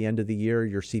sure at the end of the year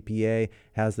your CPA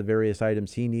has the various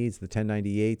items he needs, the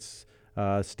 1098s,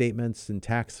 statements and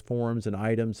tax forms and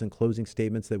items and closing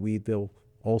statements that will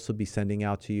also be sending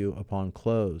out to you upon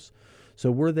close.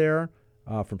 So we're there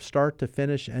from start to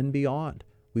finish and beyond.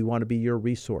 We want to be your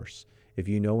resource. If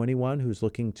you know anyone who's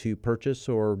looking to purchase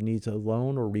or needs a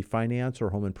loan or refinance or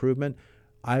home improvement,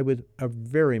 I would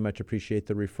very much appreciate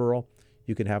the referral.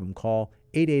 You can have them call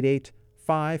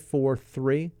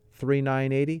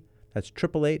 888-543-3980. That's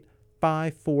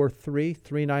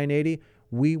 888-543-3980.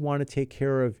 We want to take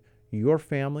care of your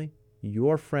family,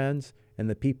 your friends, and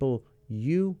the people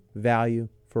you value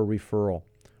for referral.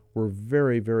 We're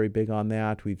very, very big on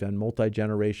that. We've done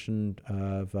multi-generation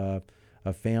of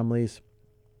families.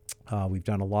 We've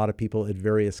done a lot of people at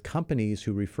various companies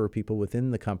who refer people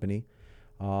within the company.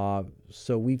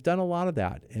 So we've done a lot of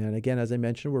that. And again, as I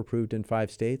mentioned, we're approved in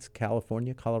 5 states: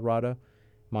 California, Colorado,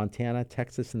 Montana,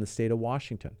 Texas, and the state of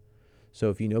Washington. So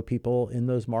if you know people in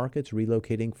those markets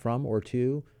relocating from or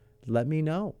to, let me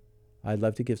know. I'd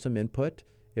love to give some input.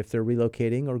 If they're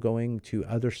relocating or going to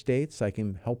other states, I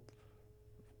can help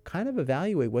kind of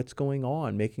evaluate what's going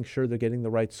on, making sure they're getting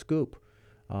the right scoop.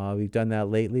 We've done that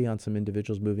lately on some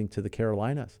individuals moving to the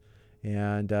Carolinas.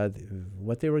 And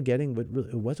what they were getting,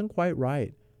 it wasn't quite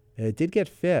right. It did get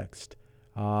fixed.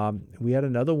 We had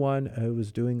another one who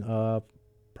was doing a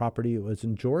property, it was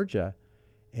in Georgia.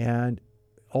 And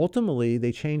ultimately,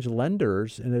 they changed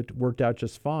lenders, and it worked out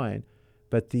just fine.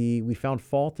 But we found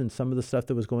fault in some of the stuff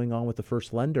that was going on with the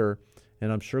first lender,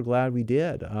 and I'm sure glad we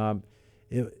did.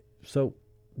 So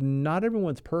not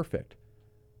everyone's perfect,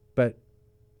 but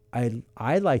I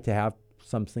like to have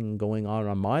something going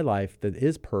on my life that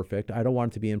is perfect. I don't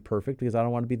want it to be imperfect because I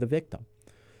don't want to be the victim.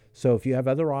 So if you have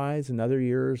other eyes and other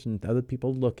ears and other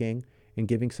people looking and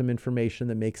giving some information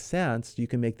that makes sense, you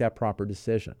can make that proper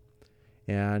decision.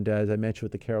 And as I mentioned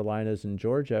with the Carolinas and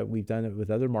Georgia, we've done it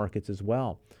with other markets as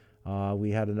well.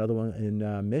 We had another one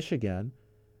in Michigan.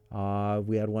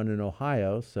 We had one in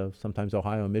Ohio. So sometimes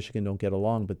Ohio and Michigan don't get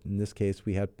along, but in this case,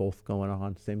 we had both going on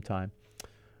at the same time.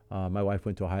 My wife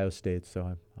went to Ohio State,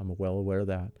 so I'm well aware of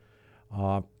that.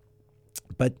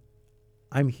 But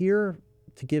I'm here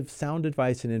to give sound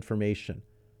advice and information.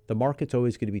 The market's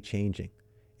always going to be changing.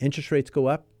 Interest rates go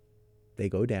up, they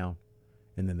go down,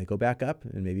 and then they go back up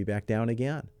and maybe back down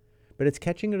again. But it's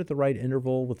catching it at the right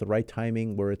interval with the right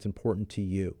timing where it's important to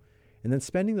you. And then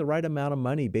spending the right amount of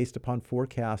money based upon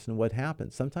forecasts and what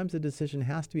happens. Sometimes a decision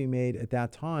has to be made at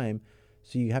that time,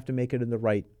 so you have to make it in the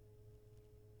right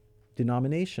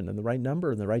denomination and the right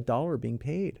number and the right dollar being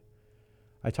paid.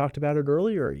 I talked about it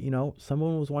earlier.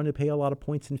 Someone was wanting to pay a lot of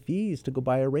points and fees to go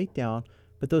buy a rate down,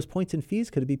 but those points and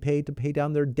fees could be paid to pay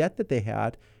down their debt that they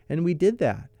had, and we did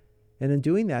that. And in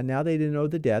doing that, now they didn't owe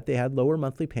the debt, they had lower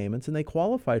monthly payments, and they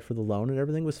qualified for the loan, and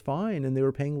everything was fine, and they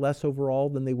were paying less overall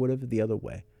than they would have the other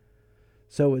way.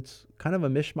 So it's kind of a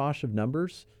mishmash of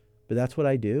numbers, but that's what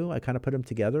I do. I kind of put them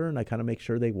together, and I kind of make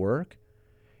sure they work.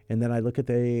 And then I look at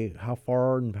how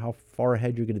far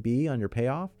ahead you're going to be on your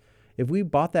payoff. If we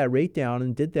bought that rate down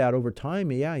and did that over time,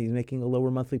 yeah, he's making a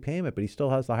lower monthly payment, but he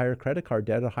still has the higher credit card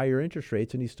debt at higher interest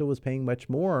rates, and he still was paying much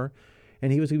more,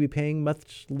 and he was going to be paying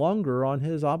much longer on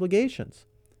his obligations.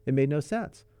 It made no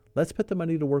sense. Let's put the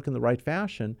money to work in the right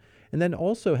fashion. And then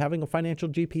also having a financial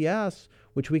GPS,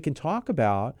 which we can talk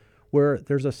about, where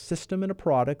there's a system and a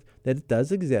product that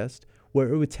does exist,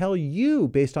 where it would tell you,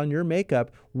 based on your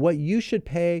makeup, what you should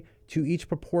pay to each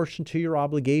proportion to your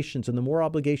obligations. And the more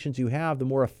obligations you have, the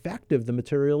more effective the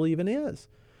material even is.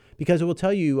 Because it will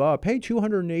tell you, pay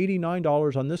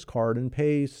 $289 on this card and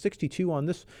pay $62 on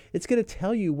this. It's going to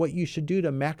tell you what you should do to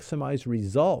maximize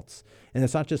results. And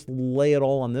it's not just lay it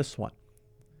all on this one.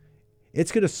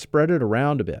 It's going to spread it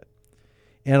around a bit.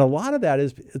 And a lot of that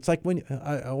is, it's like when,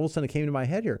 all of a sudden it came to my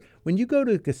head here. When you go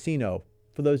to a casino,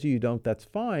 for those of you who don't, that's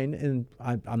fine. And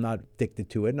I'm not addicted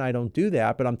to it and I don't do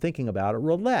that, but I'm thinking about it.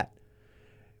 Roulette.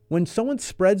 When someone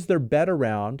spreads their bet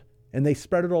around and they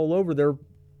spread it all over, they're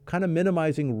kind of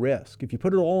minimizing risk. If you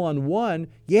put it all on one,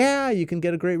 yeah, you can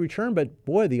get a great return, but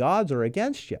boy, the odds are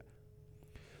against you.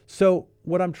 So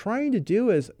what I'm trying to do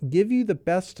is give you the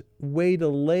best way to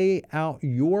lay out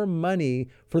your money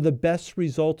for the best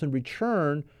result and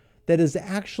return that is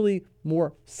actually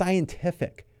more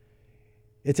scientific.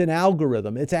 It's an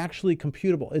algorithm. It's actually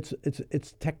computable.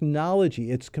 It's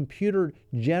technology. It's computer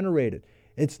generated.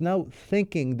 It's no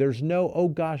thinking. There's no, oh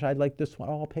gosh, I'd like this one.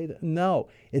 Oh, I'll pay that. No,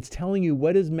 it's telling you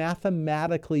what is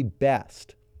mathematically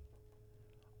best.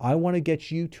 I want to get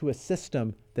you to a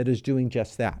system that is doing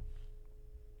just that.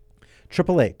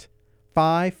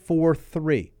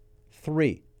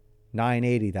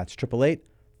 888-543-3980. That's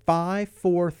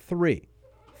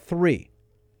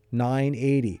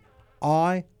 888-543-3980.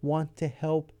 I want to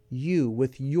help you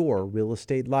with your real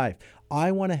estate life.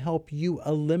 I want to help you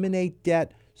eliminate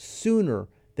debt sooner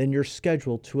than you're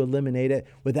scheduled to eliminate it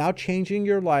without changing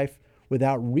your life,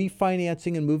 without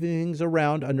refinancing and moving things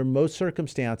around under most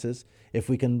circumstances. If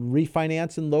we can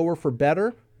refinance and lower for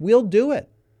better, we'll do it,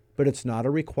 but it's not a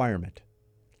requirement.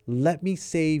 Let me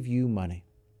save you money.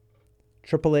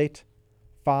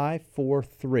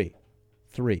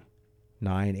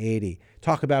 888-543-3980.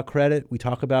 Talk about credit. We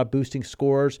talk about boosting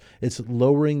scores. It's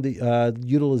lowering the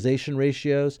utilization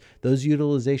ratios. Those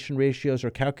utilization ratios are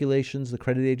calculations the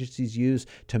credit agencies use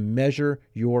to measure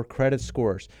your credit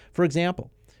scores. For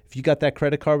example, if you got that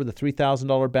credit card with a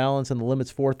 $3,000 balance and the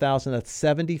limit's $4,000, that's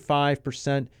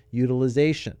 75%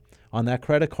 utilization on that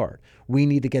credit card. We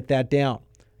need to get that down.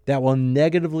 That will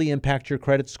negatively impact your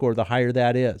credit score the higher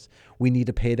that is. We need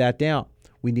to pay that down.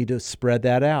 We need to spread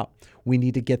that out. We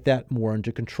need to get that more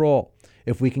under control.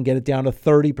 If we can get it down to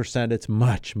 30%, it's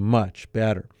much, much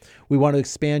better. We want to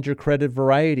expand your credit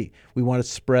variety. We want to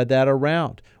spread that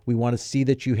around. We want to see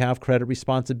that you have credit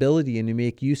responsibility and you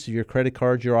make use of your credit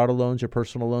cards, your auto loans, your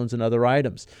personal loans, and other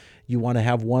items. You want to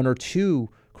have one or two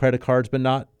credit cards, but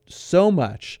not so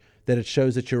much that it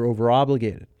shows that you're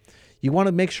over-obligated. You want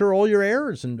to make sure all your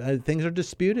errors and things are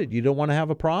disputed. You don't want to have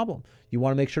a problem. You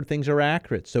want to make sure things are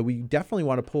accurate. So we definitely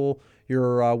want to pull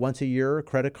your once-a-year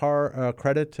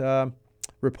credit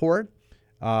report.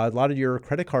 A lot of your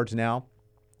credit cards now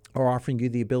are offering you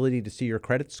the ability to see your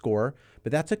credit score,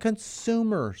 but that's a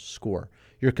consumer score.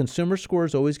 Your consumer score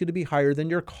is always going to be higher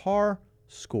than your car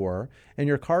score, and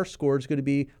your car score is going to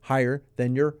be higher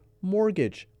than your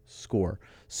mortgage score.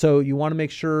 So you want to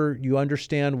make sure you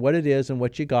understand what it is and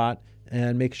what you got,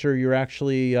 and make sure you're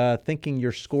actually thinking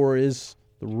your score is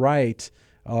right,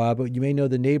 but you may know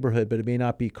the neighborhood, but it may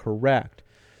not be correct.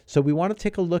 So we want to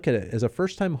take a look at it. As a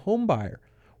first-time home buyer,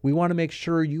 we want to make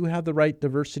sure you have the right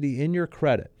diversity in your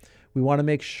credit. We want to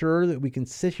make sure that we can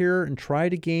sit here and try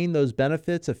to gain those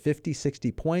benefits of 50,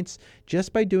 60 points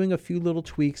just by doing a few little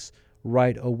tweaks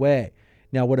right away.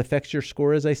 Now, what affects your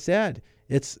score, as I said,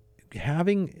 it's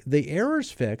having the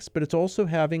errors fixed, but it's also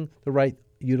having the right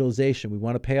utilization. We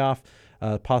want to pay off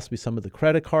possibly some of the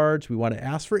credit cards. We want to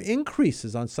ask for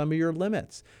increases on some of your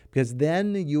limits because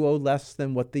then you owe less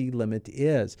than what the limit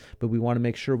is. But we want to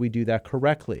make sure we do that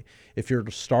correctly. If you're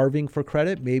starving for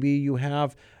credit, maybe you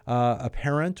have a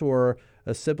parent or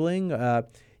a sibling,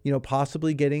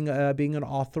 possibly getting being an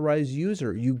authorized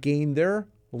user. You gain their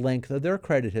length of their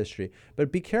credit history,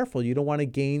 but be careful. You don't want to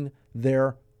gain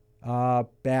their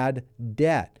bad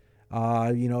debt.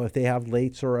 If they have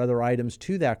lates or other items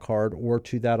to that card or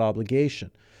to that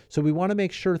obligation. So we want to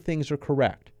make sure things are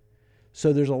correct.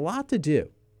 So there's a lot to do.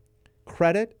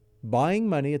 Credit, buying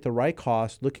money at the right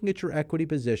cost, looking at your equity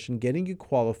position, getting you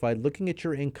qualified, looking at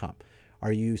your income.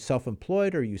 Are you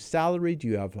self-employed? Are you salaried? Do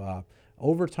you have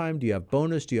overtime? Do you have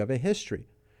bonus? Do you have a history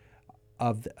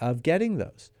of getting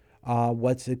those?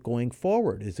 What's it going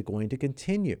forward? Is it going to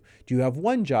continue? Do you have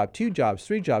one job, two jobs,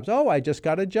 three jobs? Oh, I just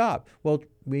got a job. Well,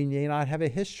 we may not have a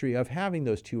history of having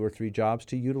those 2 or 3 jobs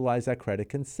to utilize that credit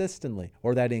consistently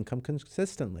or that income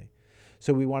consistently.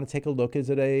 So we want to take a look,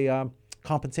 is it a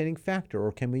compensating factor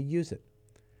or can we use it?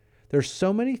 There's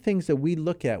so many things that we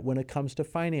look at when it comes to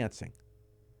financing,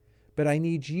 but I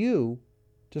need you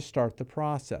to start the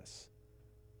process.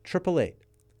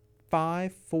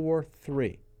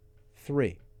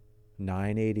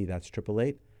 888-543-3980. That's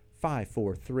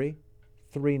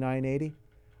 888-543-3980.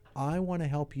 I want to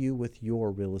help you with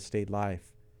your real estate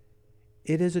life.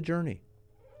 It is a journey,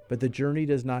 but the journey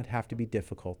does not have to be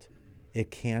difficult.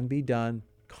 It can be done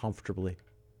comfortably,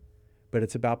 but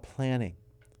it's about planning.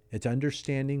 It's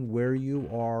understanding where you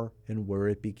are and where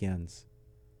it begins.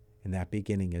 And that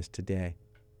beginning is today.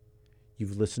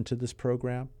 You've listened to this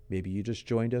program. Maybe you just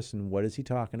joined us, and what is he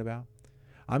talking about?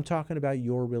 I'm talking about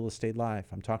your real estate life.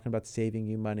 I'm talking about saving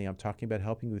you money. I'm talking about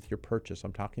helping you with your purchase.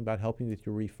 I'm talking about helping you with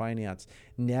your refinance,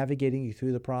 navigating you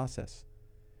through the process.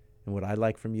 And what I'd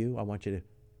like from you, I want you to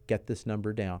get this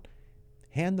number down.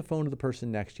 Hand the phone to the person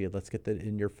next to you. Let's get that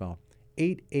in your phone.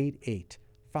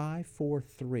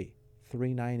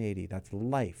 888-543-3980. That's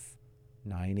Life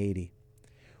 980.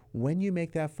 When you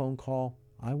make that phone call,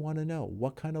 I want to know,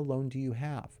 what kind of loan do you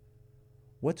have?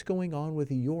 What's going on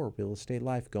with your real estate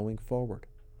life going forward?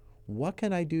 What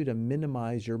can I do to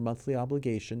minimize your monthly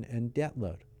obligation and debt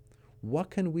load? What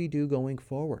can we do going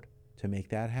forward to make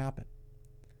that happen?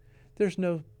 There's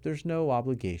no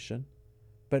obligation,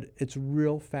 but it's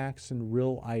real facts and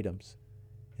real items.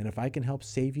 And if I can help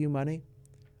save you money,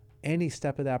 any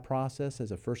step of that process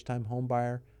as a first-time home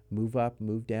buyer, move up,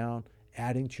 move down,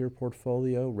 adding to your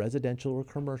portfolio, residential or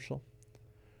commercial,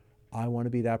 I want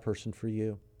to be that person for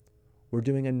you. We're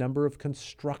doing a number of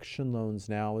construction loans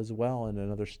now as well in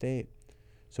another state.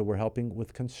 So we're helping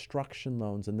with construction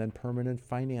loans and then permanent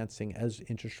financing as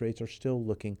interest rates are still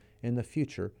looking in the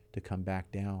future to come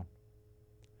back down.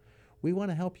 We want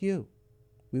to help you.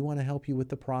 We want to help you with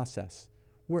the process.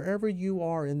 Wherever you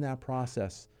are in that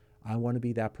process, I want to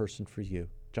be that person for you.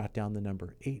 Jot down the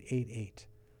number,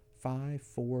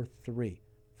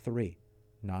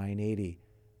 888-543-3980.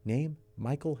 Name,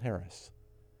 Michael Harris.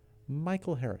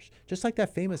 Michael Harris. Just like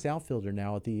that famous outfielder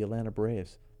now at the Atlanta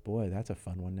Braves. Boy, that's a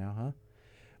fun one now, huh?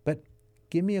 But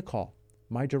give me a call.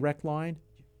 My direct line,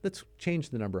 let's change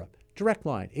the number up. Direct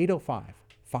line,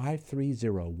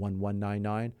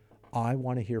 805-530-1199. I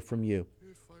want to hear from you.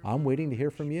 I'm waiting to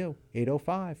hear from you.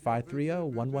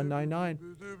 805-530-1199.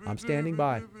 I'm standing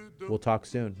by. We'll talk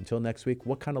soon. Until next week,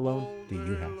 what kind of loan do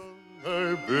you have?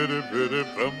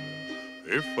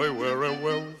 If I were a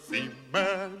wealthy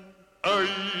man, I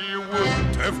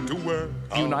wouldn't have to work.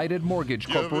 United Mortgage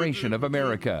Corporation of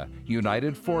America,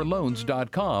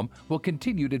 UnitedForLoans.com will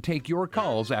continue to take your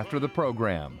calls after the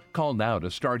program. Call now to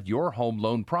start your home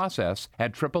loan process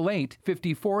at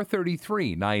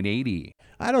 888-5433-980.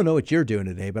 I don't know what you're doing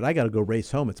today, but I got to go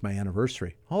race home. It's my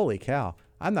anniversary. Holy cow.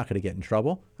 I'm not going to get in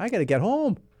trouble. I got to get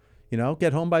home.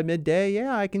 Get home by midday.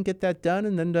 Yeah, I can get that done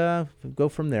and then go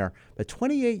from there. But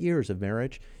 28 years of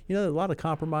marriage, a lot of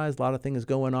compromise, a lot of things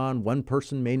going on. One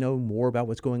person may know more about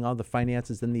what's going on with the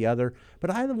finances than the other.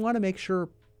 But I want to make sure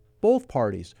both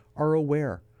parties are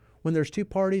aware. When there's two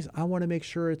parties, I want to make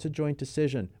sure it's a joint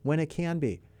decision when it can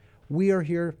be. We are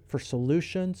here for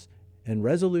solutions and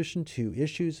resolution to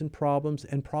issues and problems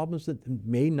that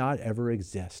may not ever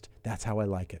exist. That's how I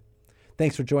like it.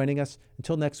 Thanks for joining us.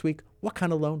 Until next week, what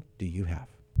kind of loan do you have?